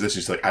panarch is this.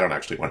 She's like, I don't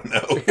actually want to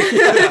know.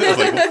 I was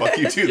like, well, fuck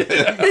you too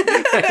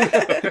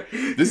then.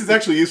 This is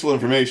actually useful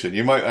information.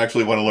 You might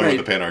actually want to learn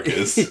what the panarch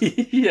is.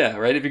 Yeah,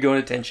 right? If you're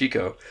going to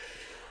Tanchico.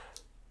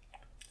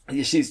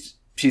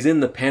 She's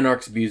in the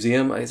Panarch's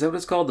Museum. Is that what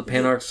it's called? The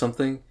Panarch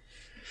something?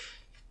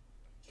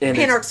 And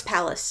Panarch's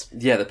Palace.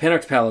 Yeah, the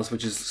Panarch's Palace,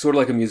 which is sort of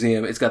like a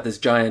museum. It's got this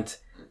giant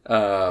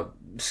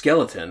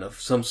skeleton of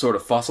some sort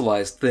of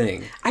fossilized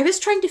thing. I was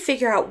trying to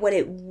figure out what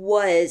it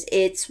was.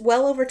 It's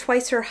well over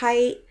twice her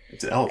height.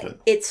 It's an elephant.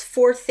 It's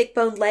 4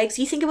 thick-boned legs.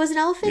 You think it was an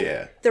elephant?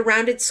 Yeah. The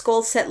rounded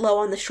skull set low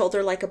on the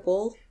shoulder like a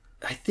bull?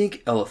 I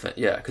think elephant,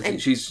 yeah.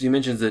 Because she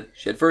mentions that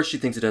at first she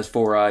thinks it has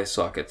 4 eye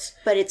sockets.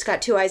 But it's got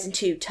 2 eyes and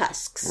 2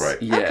 tusks.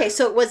 Right. Yeah. Okay,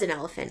 so it was an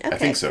elephant. Okay. I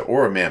think so.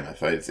 Or a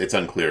mammoth. It's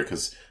unclear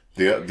because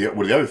one of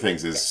the other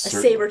things is... A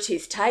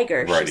saber-toothed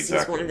tiger. Right, She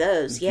sees one of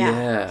those.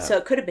 Yeah. So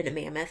it could have been a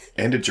mammoth.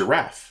 And a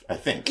giraffe, I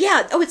think.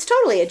 Yeah. Oh, it's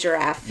totally a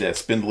giraffe. Yeah,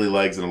 spindly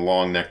legs and a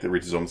long neck that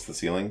reaches almost to the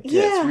ceiling.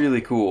 Yeah, it's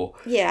really cool.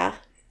 Yeah.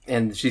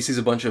 And she sees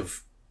a bunch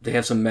of... They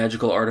have some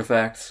magical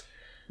artifacts.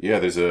 Yeah,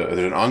 there's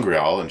an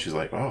Angreal, and she's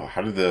like, "Oh,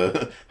 how did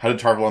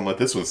Tarvalon let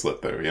this one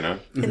slip there?" You know.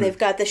 And they've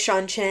got the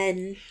Shan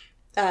Chen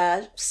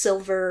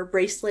silver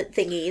bracelet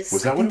thingies.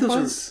 Was that what it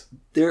was?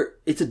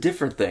 It's a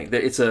different thing.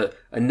 It's a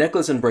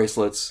necklace and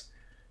bracelets,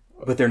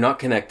 but they're not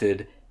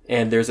connected.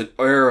 And there's an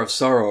air of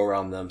sorrow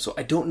around them, so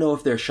I don't know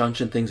if they're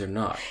Shanshan things or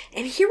not.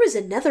 And here was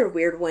another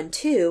weird one,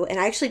 too, and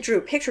I actually drew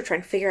a picture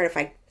trying to figure out if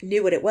I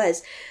knew what it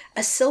was.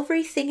 A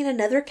silvery thing in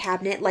another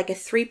cabinet, like a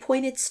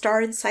three-pointed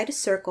star inside a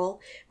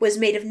circle, was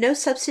made of no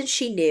substance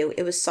she knew.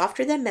 It was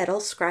softer than metal,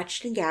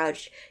 scratched and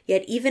gouged,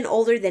 yet even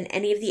older than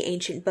any of the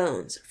ancient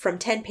bones. From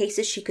 10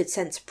 paces she could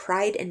sense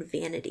pride and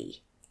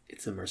vanity.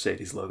 It's a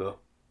Mercedes logo.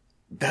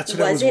 That's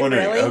what I was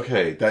wondering. Really?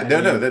 Okay,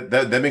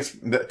 that makes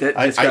that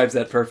describes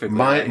that perfectly.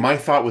 My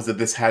thought was that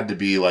this had to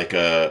be like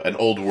an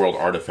old world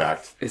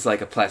artifact. It's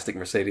like a plastic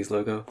Mercedes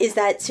logo. Is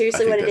that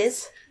seriously what it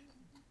is?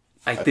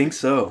 I think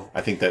so. I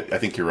think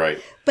you're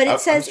right. But it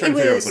says it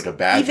was like a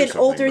badge even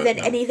older than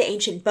no. any of the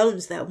ancient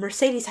bones, though.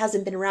 Mercedes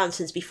hasn't been around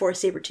since before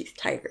saber-toothed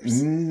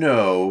tigers.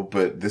 No,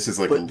 but this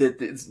is like...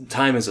 But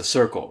time is a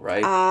circle,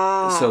 right?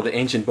 So the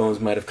ancient bones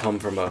might have come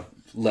from a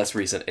less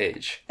recent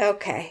age.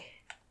 Okay.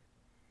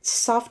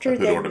 Softer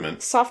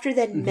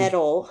than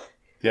metal.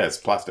 Yeah, it's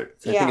plastic.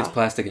 So I think it's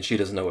plastic, and she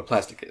doesn't know what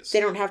plastic is. They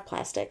don't have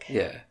plastic.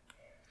 Yeah.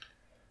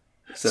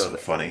 So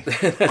funny.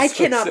 I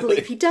cannot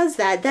believe he does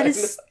that. That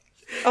is...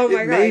 Oh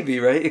my god. Maybe,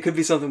 right? It could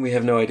be something we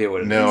have no idea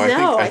what it is.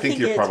 No, I think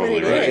you're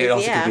probably right. It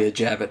also could be a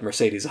jab at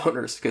Mercedes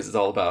owners, because it's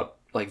all about,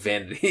 like,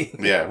 vanity.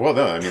 Yeah, well,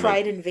 no, I mean...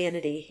 Pride and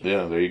vanity.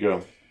 Yeah, there you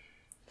go.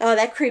 Oh,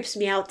 that creeps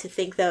me out to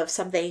think, though, of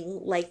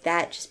something like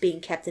that just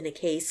being kept in a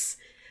case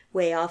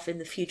way off in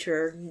the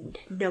future,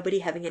 nobody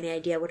having any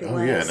idea what it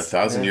was. Oh, yeah, in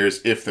 1,000 years,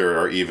 if there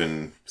are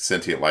even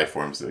sentient life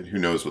forms, who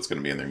knows what's going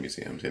to be in their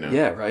museums, you know?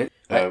 Yeah, right.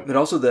 But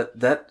also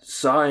that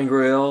Sa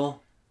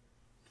Angreal,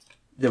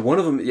 one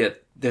of them,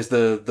 there's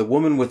the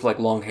woman with, like,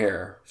 long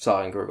hair,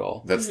 Sa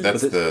Angreal. That's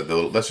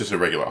just a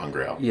regular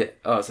Angreal. Yeah,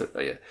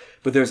 yeah.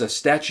 But there's a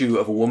statue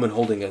of a woman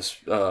holding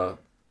a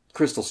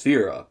crystal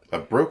sphere up. A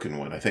broken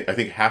one. I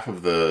think half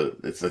of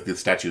it's like the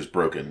statue is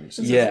broken.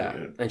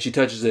 Yeah, and she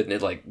touches it and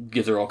it like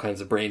gives her all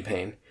kinds of brain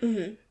pain.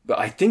 Mm-hmm. But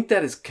I think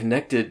that is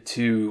connected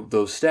to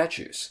those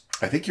statues.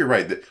 I think you're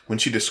right. That when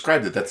she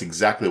described it, that's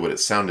exactly what it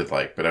sounded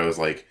like. But I was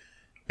like,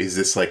 is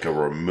this like a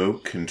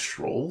remote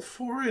control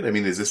for it? I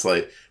mean, is this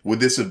like, would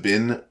this have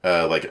been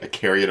like a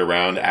carry it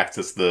around,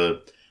 access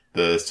the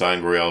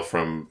Sangreal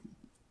from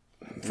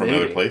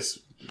another place?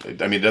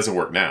 I mean, it doesn't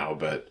work now,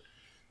 but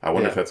I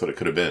wonder if that's what it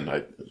could have been.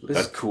 This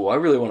is cool. I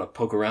really want to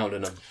poke around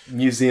in a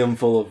museum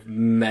full of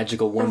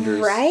magical wonders.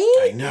 Right?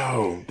 I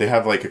know. They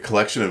have like a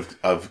collection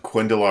of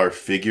Quendalar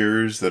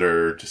figures that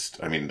are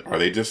just, I mean, are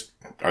they just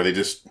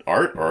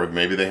art? Or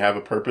maybe they have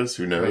a purpose?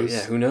 Who knows? Right,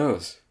 yeah, who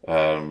knows?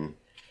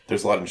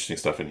 There's a lot of interesting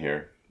stuff in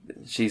here.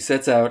 She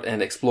sets out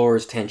and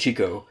explores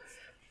Tanchico.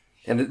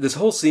 And this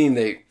whole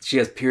scene, she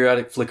has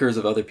periodic flickers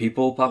of other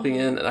people popping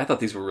in, and I thought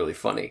these were really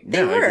funny.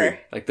 They were. I agree.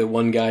 Like the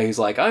one guy who's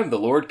like, I'm the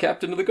Lord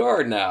Captain of the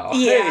Guard now.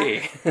 Yeah.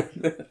 Hey!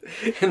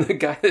 And the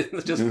guy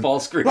that just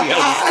falls screaming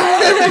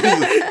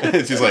out.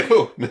 And she's like,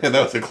 oh, man,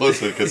 that was a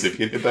close one, because if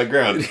he'd hit that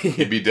ground,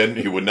 he'd be dead and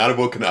he would not have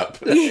woken up.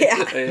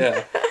 Yeah.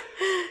 Yeah.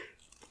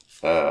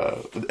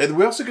 And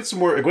we also get some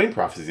more Egwene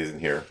prophecies in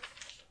here.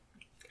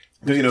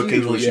 Because,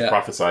 occasionally she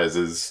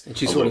prophesizes. And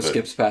she sort of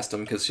skips past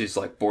them because she's,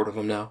 like, bored of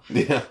them now.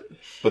 Yeah.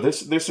 But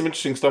there's some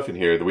interesting stuff in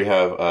here. We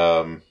have,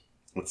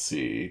 let's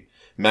see,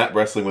 Matt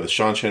wrestling with a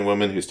Shanshan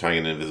woman who's tying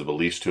an invisible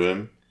leash to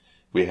him.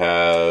 We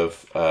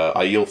have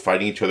Aiel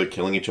fighting each other,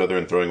 killing each other,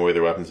 and throwing away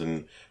their weapons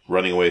and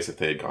running away as if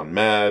they had gone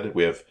mad.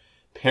 We have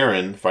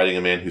Perrin fighting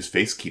a man whose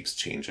face keeps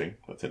changing.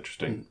 That's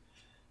interesting.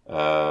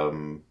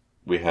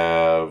 We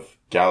have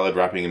Galad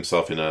wrapping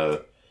himself in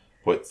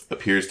what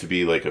appears to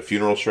be like a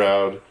funeral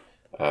shroud.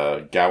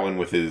 Gawain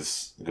with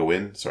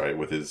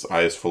his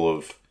eyes full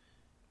of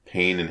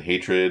pain and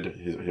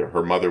hatred,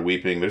 her mother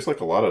weeping. There's like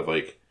a lot of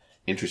like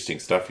interesting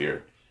stuff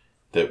here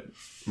that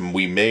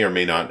we may or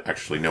may not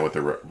actually know what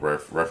they're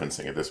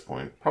referencing at this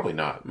point. Probably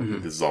not.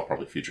 Mm-hmm. This is all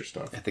probably future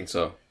stuff. I think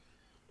so.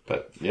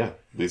 But yeah,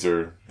 these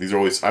are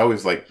always, I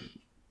always like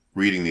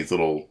reading these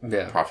little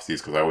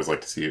prophecies because I always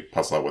like to see it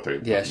puzzle out what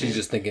they're. Yeah, she's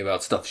just thinking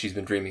about stuff she's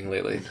been dreaming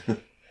lately,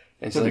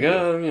 and she's like, I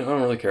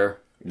don't really care.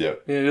 Yeah,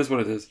 it is what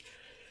it is.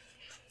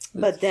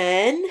 But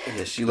then...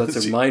 Yeah, she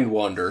lets her mind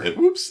wander.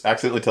 And,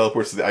 accidentally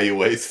teleports to the Aiel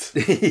waste.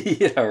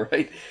 Yeah,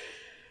 right.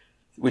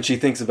 When she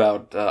thinks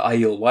about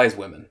Aiel wise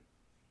women.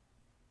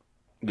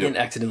 Yep. And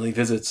accidentally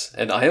visits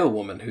an Aiel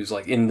woman who's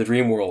like in the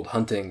dream world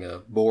hunting a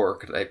boar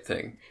type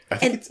thing. I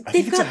think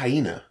it's a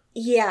hyena.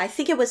 Yeah, I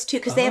think it was too,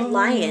 because they have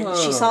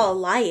lions. She saw a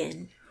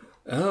lion.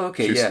 Oh,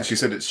 okay, She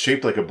said it's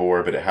shaped like a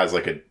boar, but it has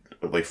like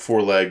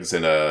 4 legs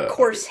and a...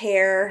 coarse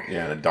hair.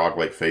 Yeah, and a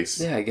dog-like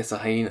face. Yeah, I guess a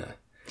hyena.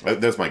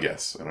 That's my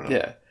guess. I don't know.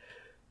 Yeah.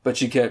 But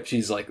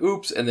she's like,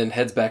 oops, and then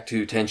heads back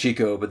to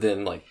Tanchico, but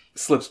then, like,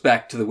 slips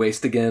back to the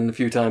waist again a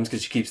few times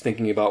because she keeps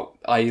thinking about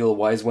Aiel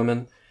wise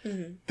women.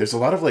 Mm-hmm. There's a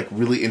lot of, like,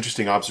 really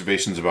interesting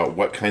observations about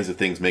what kinds of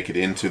things make it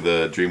into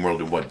the dream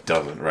world and what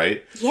doesn't,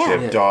 right? Yeah.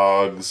 They have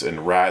dogs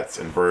and rats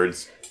and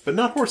birds, but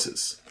not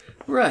horses.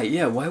 Right,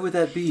 yeah, why would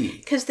that be?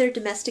 Because they're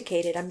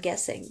domesticated, I'm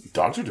guessing.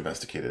 Dogs are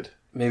domesticated.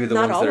 Maybe the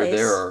Not ones that always. are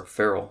there are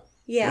feral.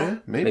 Yeah.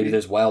 Maybe. Maybe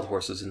there's wild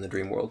horses in the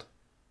dream world.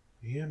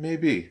 Yeah,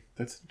 maybe.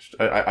 That's.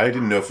 I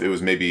didn't know if it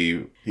was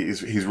maybe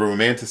he's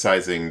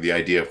romanticizing the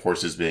idea of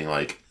horses being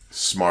like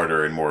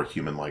smarter and more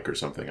human-like or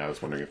something. I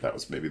was wondering if that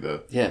was maybe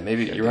the. Yeah,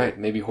 maybe you're right.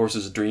 Maybe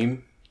horses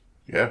dream.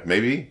 Yeah,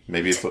 maybe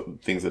it's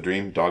things that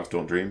dream. Dogs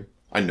don't dream.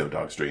 I know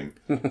dogs dream.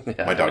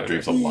 Yeah, My dog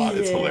dreams a lot.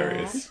 It's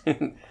hilarious.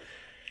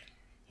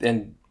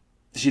 And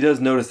she does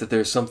notice that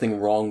there's something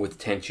wrong with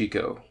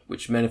Tanchico,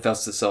 which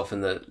manifests itself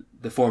in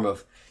the form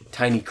of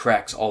tiny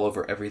cracks all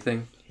over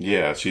everything.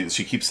 Yeah, she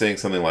keeps saying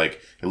something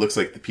like, it looks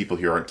like the people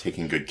here aren't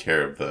taking good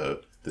care of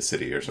the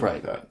city or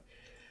something like that.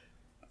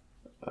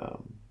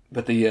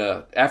 But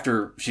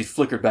after she's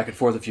flickered back and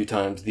forth a few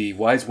times, the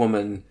wise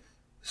woman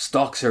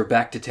stalks her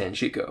back to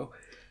Tanchico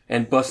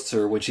and busts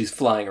her when she's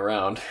flying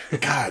around.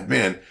 God,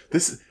 man,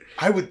 if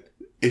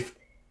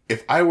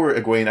I were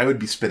Egwene, I would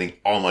be spending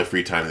all my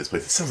free time in this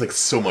place. It sounds like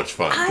so much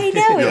fun. I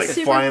know, You're it's like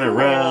super flying cool.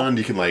 around.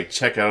 You can like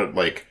check out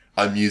like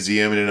a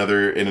museum in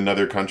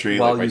another country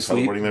While like, by you sleep,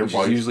 teleporting there. which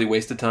is usually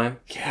wasted time.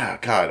 Yeah,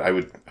 God, I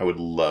would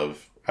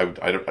love.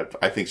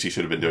 I think she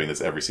should have been doing this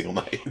every single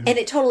night. And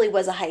it totally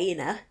was a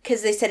hyena,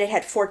 because they said it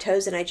had 4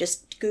 toes, and I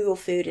just Google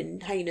food,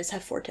 and hyenas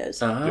have 4 toes.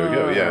 There we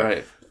go. Yeah,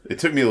 Right. It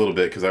took me a little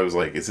bit because I was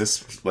like, "Is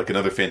this like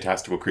another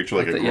fantastical creature,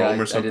 like a Yeah, grom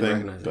or I something?"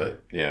 didn't recognize But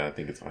it. yeah, I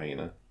think it's a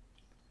hyena.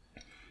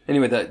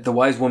 Anyway, the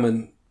wise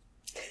woman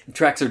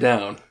tracks her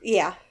down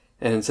Yeah.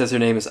 and says her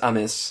name is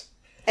Amis.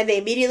 And they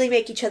immediately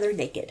make each other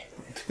naked.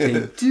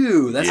 They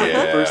do. That's like the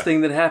Yeah. first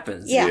thing that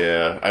happens. Yeah.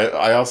 Yeah,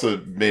 I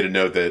also made a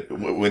note that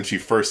when she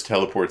first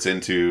teleports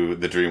into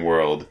the dream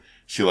world,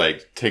 she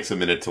like takes a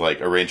minute to like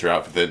arrange her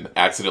outfit, then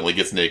accidentally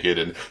gets naked,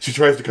 and she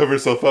tries to cover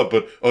herself up,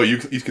 but you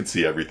can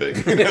see everything.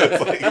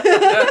 It's like,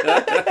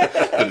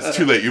 but it's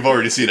too late. You've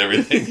already seen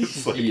everything.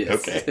 It's like,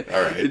 Yes. okay,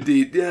 all right.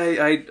 Indeed.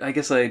 Yeah, I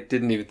guess I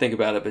didn't even think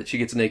about it, but she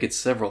gets naked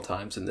several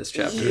times in this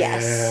chapter.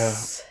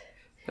 Yes.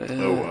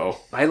 Oh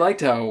well. I liked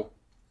how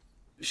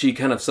she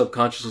kind of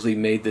subconsciously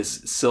made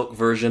this silk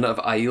version of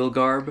Aiel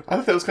garb. I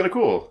thought that was kind of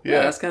cool.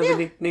 Yeah, That's kind of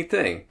a neat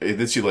thing. And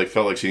then she like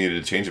felt like she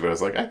needed to change it, but I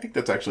was like, I think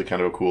that's actually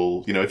kind of a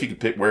cool. If you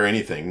could wear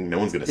anything, no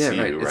one's going to Yeah, see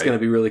right. you, right? It's going to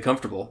be really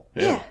comfortable.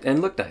 Yeah. And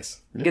look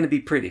nice. It's going to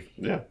be pretty.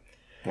 Yeah,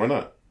 why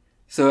not?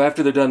 So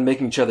after they're done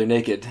making each other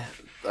naked,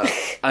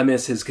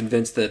 Amis is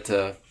convinced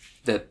that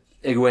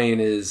Egwene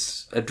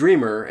is a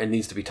dreamer and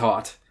needs to be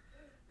taught.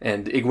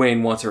 And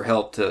Egwene wants her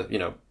help to,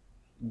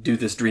 do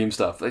this dream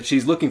stuff. Like,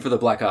 she's looking for the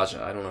Black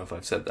Aja. I don't know if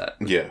I've said that.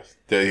 Yeah,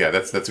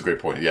 that's a great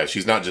point. Yeah,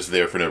 she's not just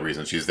there for no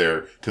reason. She's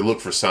there to look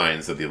for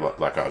signs that the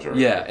Black Aja are.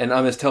 Yeah, and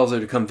Amis tells her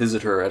to come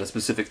visit her at a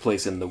specific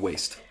place in the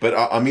waste. But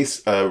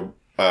Amis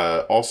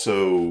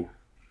also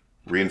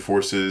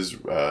reinforces,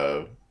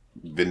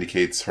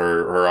 vindicates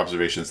her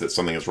observations that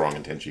something is wrong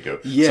in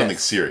Tenchiko. Yes. Something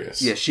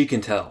serious. Yeah, she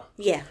can tell.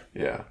 Yeah.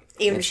 Yeah.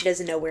 Even if she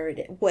doesn't know where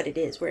where it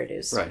is.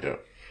 Right. Yeah.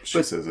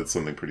 She says it's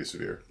something pretty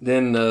severe.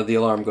 Then the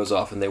alarm goes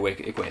off and they wake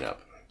Egwene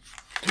up.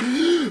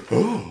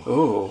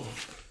 Oh.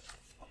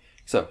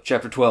 So,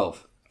 chapter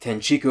 12.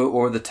 Tenchiko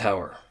or the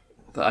Tower.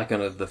 The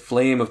icon of the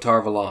Flame of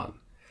Tar-Valon.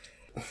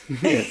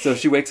 Yeah, so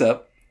she wakes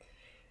up,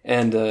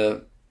 and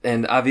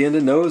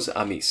Avienda knows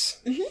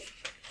Amis.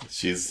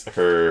 She's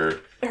her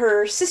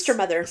sister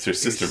mother.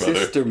 sister mother.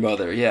 Sister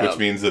mother, yeah. Which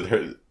means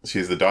that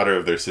she's the daughter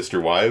of their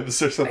sister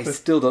wives or I something.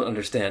 still don't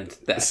understand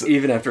that,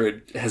 even after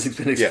it hasn't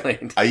been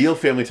explained. Aiel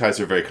family ties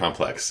are very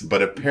complex,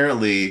 but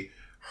apparently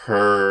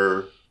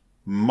her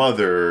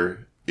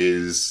mother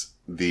is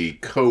the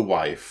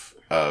co-wife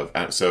of...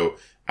 So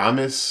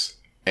Amis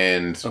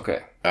and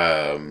Okay.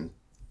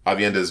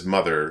 Avienda's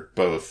mother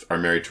both are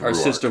married to Our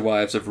Ruark. sister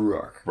wives of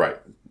Ruark. Right.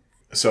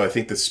 So I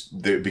think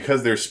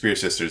because they're spear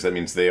sisters, that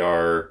means they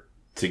are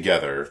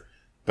together,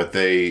 but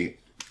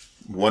if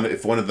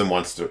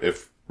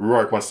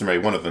Ruark wants to marry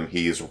one of them,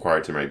 he is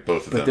required to marry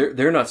both of them. But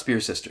they're not spear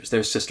sisters.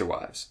 They're sister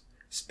wives.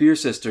 Spear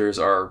sisters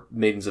are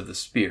maidens of the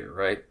spear,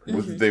 right?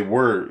 They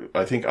were,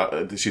 I think,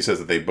 she says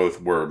that they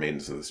both were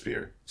maidens of the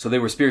spear. So they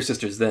were spear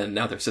sisters then,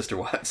 now they're sister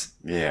wives.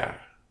 Yeah.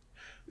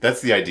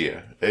 That's the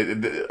idea.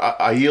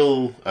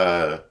 Aiel,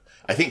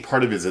 I think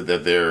part of it is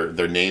that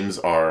their names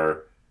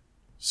are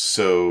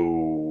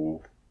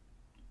so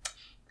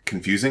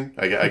confusing,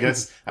 I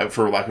guess,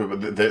 for lack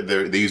of...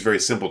 They use very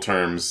simple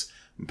terms,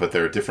 but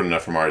they're different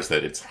enough from ours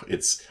that it's.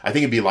 I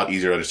think it'd be a lot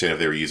easier to understand if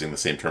they were using the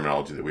same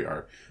terminology that we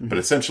are. Mm-hmm. But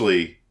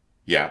essentially,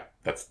 yeah,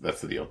 that's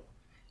the deal.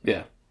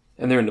 Yeah.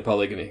 And they're into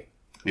polygamy.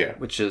 Yeah.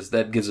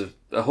 That gives a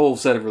whole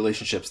set of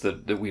relationships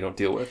that we don't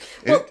deal with.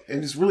 And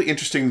it's really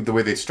interesting the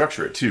way they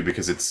structure it, too,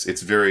 because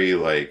it's very,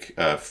 like,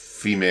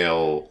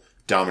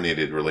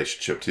 female-dominated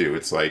relationship, too.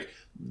 It's like,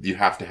 you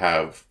have to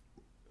have...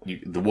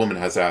 the woman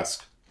has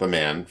asked the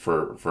man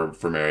for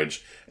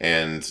marriage,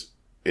 and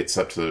it's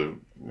up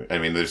to... I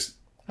mean, there's...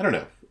 I don't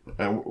know.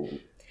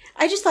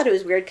 I just thought it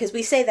was weird, because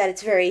we say that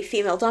it's very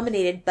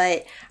female-dominated,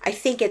 but I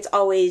think it's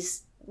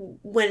always...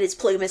 when it's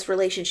polygamous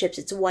relationships,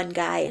 it's one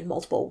guy and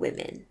multiple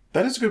women.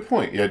 That is a good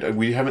point. Yeah,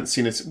 we haven't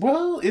seen it.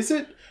 Well, is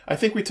it? I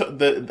think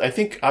I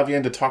think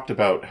Avienda talked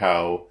about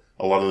how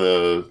a lot of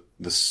the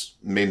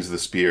maidens of the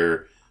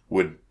spear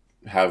would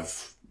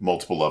have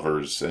multiple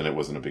lovers, and it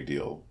wasn't a big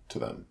deal to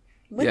them.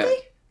 Would they?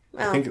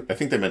 I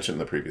think they mentioned in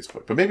the previous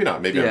book, but maybe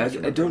not. Maybe Yeah,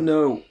 I don't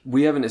know.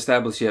 We haven't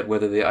established yet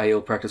whether the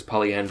Aiel practice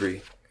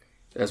polyandry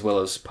as well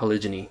as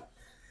polygyny.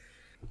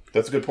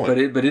 That's a good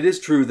point. But it is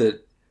true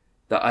that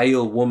the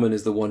Aiel woman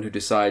is the one who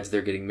decides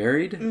they're getting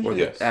married, or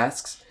that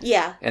asks.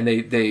 Yeah. And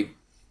they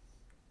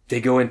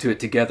go into it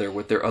together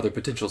with their other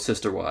potential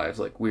sister wives.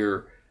 Like,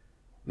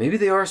 maybe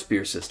they are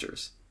spear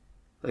sisters.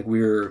 Like,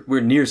 we're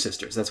near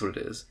sisters. That's what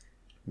it is.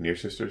 Near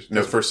sisters?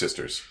 No, first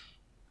sisters.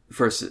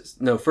 First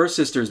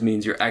sisters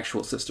means your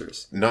actual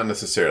sisters. Not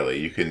necessarily.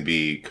 You can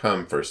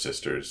become first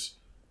sisters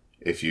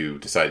if you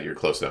decide you're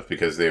close enough,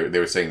 because they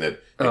were saying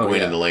that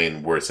Egwene and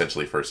Elaine were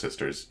essentially first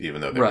sisters,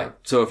 even though they weren't.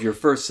 So if you're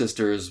first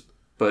sisters,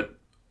 but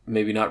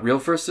maybe not real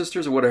first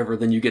sisters or whatever,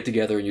 then you get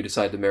together and you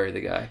decide to marry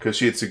the guy. Because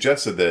she had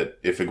suggested that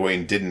if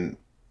Egwene didn't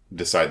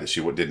decide that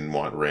she didn't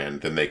want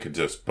Rand, then they could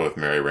just both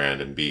marry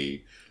Rand and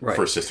be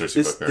first sisters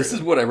who both married This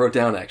is what I wrote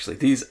down, actually.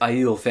 These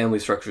Aiel family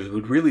structures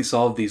would really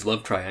solve these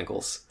love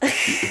triangles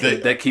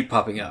that keep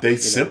popping up. They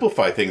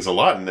simplify things a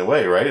lot in a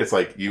way, right? It's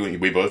like,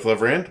 we both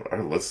love Rand?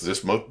 Let's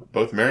just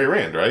both marry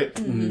Rand, right?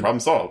 Mm-hmm. Problem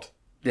solved.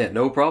 Yeah,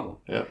 no problem.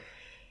 Yeah.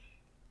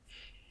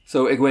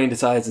 So Egwene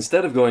decides,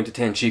 instead of going to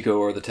Tanchico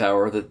or the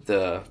Tower,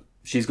 that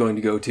she's going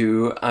to go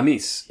to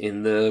Amis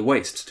in the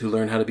Waste to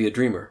learn how to be a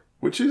dreamer.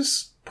 Which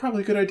is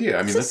probably a good idea.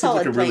 I mean, that seems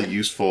like a really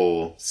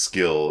useful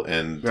skill,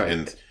 and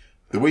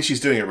the way she's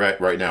doing it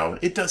right now,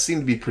 it does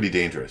seem to be pretty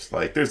dangerous.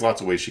 Like, there's lots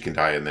of ways she can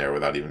die in there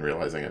without even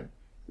realizing it.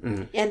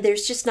 Mm-hmm. And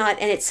there's just not,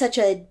 and it's such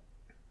a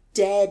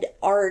dead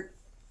art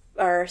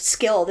or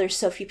skill. There's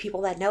so few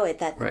people that know it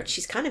that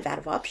she's kind of out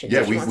of options.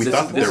 Yeah, we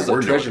thought that there were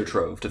a treasure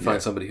trove to find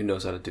somebody who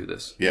knows how to do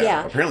this.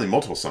 Yeah, apparently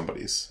multiple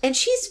somebodies. And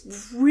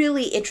she's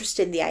really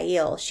interested in the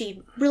Aiel.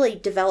 She really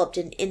developed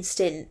an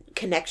instant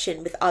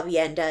connection with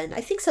Aviendha, and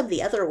I think some of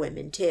the other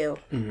women too.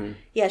 Mm-hmm.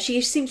 Yeah,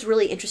 she seems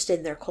really interested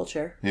in their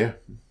culture. Yeah,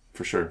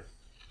 for sure.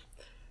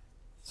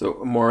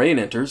 So Moraine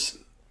enters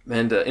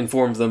and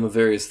informs them of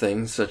various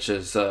things, such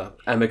as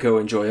Amiko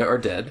and Joya are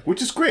dead.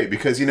 Which is great,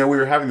 because, we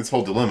were having this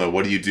whole dilemma.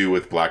 What do you do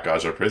with Black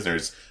Aja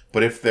prisoners?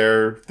 But if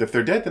they're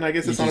dead, then I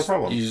guess it's not a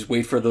problem. You just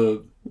wait for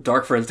the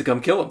Dark Friends to come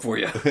kill them for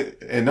you.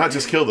 And not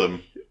just kill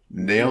them,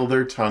 nail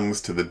their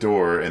tongues to the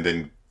door and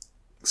then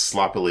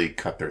sloppily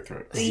cut their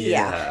throats.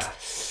 Yeah.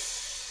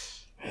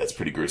 That's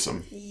pretty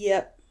gruesome.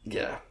 Yep.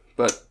 Yeah,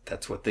 but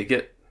that's what they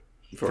get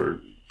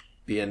for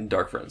being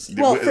Dark Friends.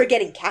 Well, for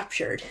getting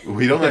captured.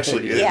 We don't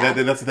actually...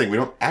 that's the thing. We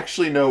don't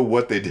actually know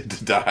what they did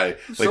to die.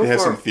 Like, they have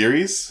some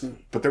theories,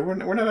 but we're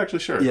not actually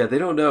sure. Yeah, they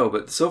don't know,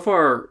 but so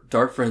far,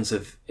 Dark Friends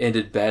have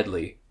ended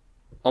badly,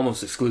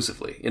 almost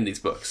exclusively, in these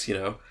books,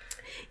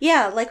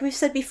 Yeah, like we've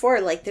said before,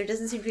 like, there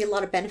doesn't seem to be a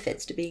lot of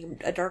benefits to being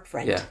a Dark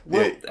Friend. Yeah.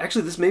 Well,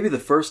 actually, this may be the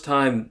first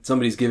time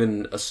somebody's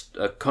given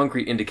a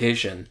concrete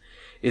indication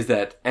is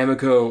that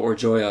Amiko or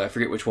Joya, I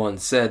forget which one,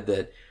 said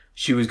that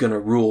she was going to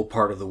rule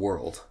part of the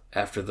world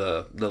after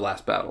the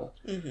last battle.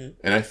 Mm-hmm.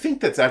 And I think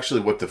that's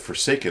actually what the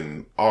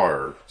Forsaken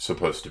are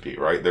supposed to be,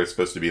 right? They're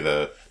supposed to be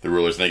the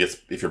rulers. And I guess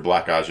if you're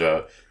Black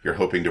Aja, you're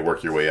hoping to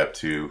work your way up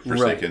to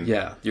Forsaken. Right,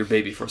 yeah, your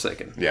baby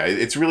Forsaken. Yeah,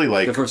 it's really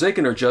like... The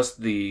Forsaken are just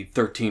the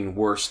 13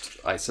 worst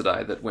Aes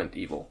Sedai that went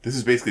evil. This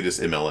is basically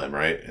just MLM,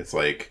 right? It's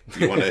like,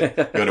 you want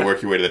to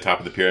work your way to the top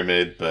of the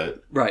pyramid,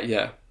 but... Right,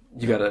 yeah.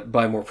 You got to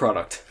buy more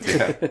product.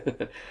 Yeah.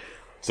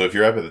 So if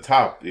you're up at the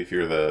top, if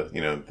you're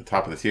the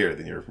top of the tier,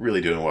 then you're really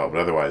doing well. But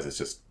otherwise, it's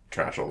just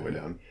trash all the way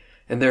down.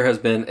 And there has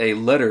been a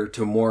letter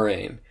to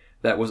Moraine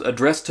that was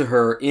addressed to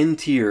her in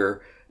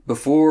Tyr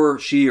before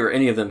she or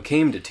any of them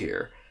came to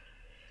Tyr.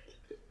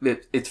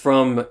 It's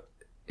from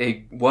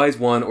a wise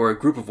one or a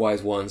group of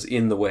wise ones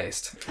in the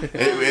Waste.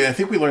 And I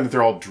think we learned that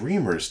they're all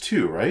dreamers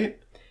too, right?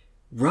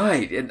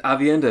 Right, and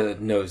Aviendha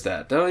knows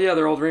that. Oh yeah,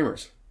 they're all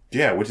dreamers.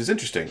 Yeah, which is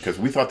interesting, because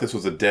we thought this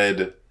was a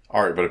dead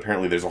art, but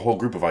apparently there's a whole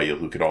group of Aiel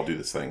who could all do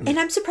this thing. And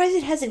I'm surprised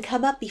it hasn't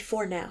come up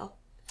before now,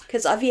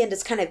 because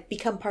Aviendha's kind of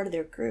become part of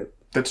their group.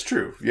 That's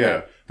true,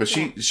 yeah. But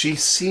she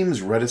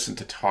seems reticent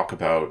to talk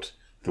about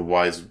the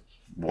wise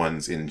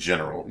ones in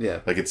general. Yeah.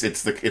 Like, it's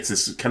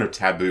this kind of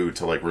taboo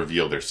to, like,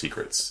 reveal their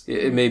secrets.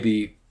 It may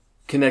be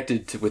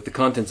connected with the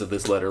contents of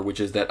this letter, which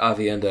is that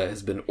Aviendha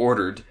has been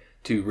ordered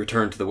to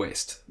return to the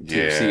Waste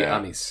to see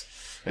Amis.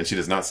 And she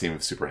does not seem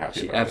super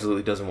happy about it. She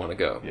absolutely doesn't want to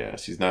go. Yeah,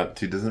 she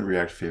doesn't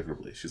react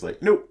favorably. She's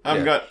like, nope,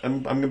 I'm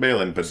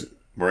Gabalin. But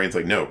Moraine's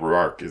like, no,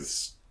 Ruark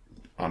is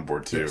on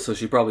board too. Yeah, so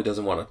she probably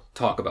doesn't want to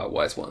talk about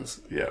wise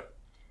ones. Yeah.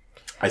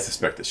 I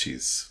suspect that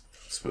she's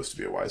supposed to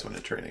be a wise one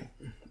in training.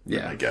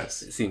 Yeah. I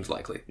guess. It seems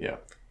likely. Yeah.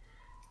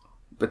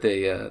 But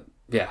they,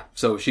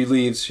 so she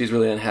leaves. She's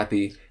really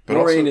unhappy. But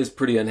Moraine is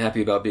pretty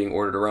unhappy about being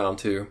ordered around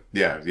too.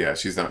 Yeah,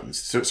 she's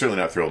certainly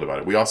not thrilled about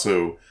it. We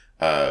also...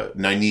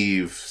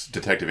 Nynaeve's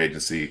detective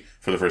agency,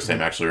 for the first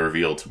time, actually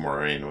revealed to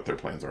Moraine what their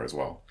plans are as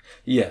well.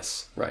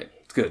 Yes, right.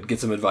 It's good. Get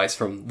some advice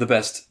from the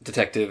best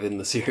detective in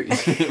the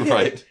series.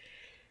 Right.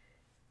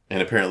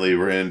 And apparently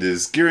Rand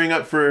is gearing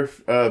up for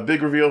a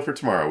big reveal for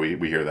tomorrow.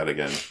 We hear that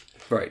again.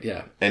 Right,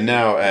 yeah. And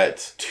now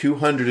at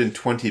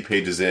 220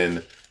 pages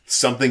in,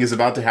 something is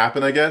about to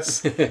happen, I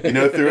guess. You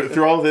know,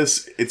 through all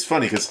this, it's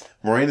funny because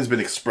Moraine has been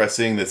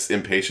expressing this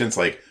impatience,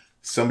 like,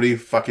 somebody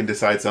fucking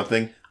decide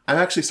something. I'm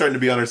actually starting to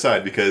be on her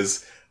side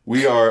because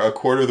we are a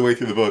quarter of the way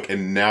through the book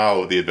and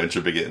now the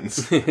adventure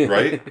begins,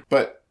 right?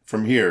 But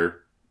from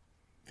here,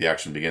 the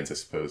action begins, I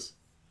suppose.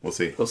 We'll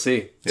see. We'll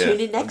see. Yeah.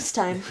 Tune in next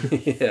time.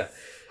 Yeah.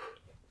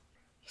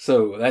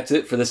 So that's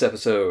it for this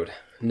episode.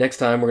 Next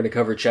time, we're going to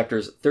cover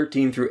chapters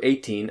 13 through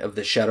 18 of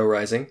The Shadow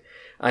Rising.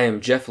 I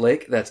am Jeff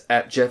Lake. That's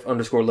at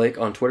Jeff_Lake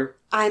on Twitter.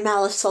 I'm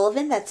Alice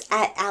Sullivan. That's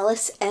at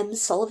Alice M.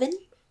 Sullivan.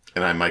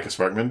 And I'm Micah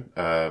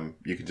Sparkman.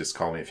 You can just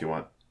call me if you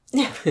want.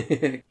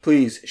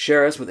 Please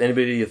share us with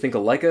anybody you think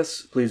will like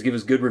us. Please give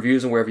us good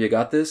reviews and wherever you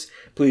got this.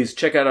 Please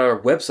check out our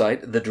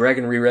website,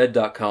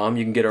 thedragonreread.com.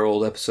 You can get our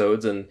old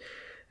episodes and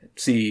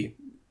see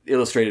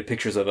illustrated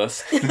pictures of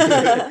us.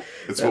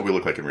 It's what we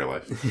look like in real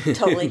life.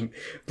 Totally.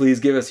 Please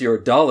give us your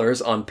dollars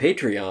on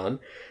Patreon,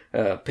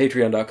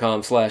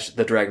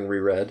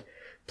 patreon.com/thedragonreread.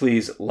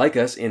 Please like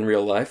us in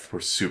real life. We're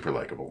super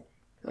likable.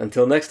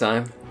 Until next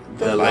time,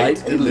 the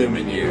light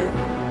illumine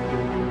you.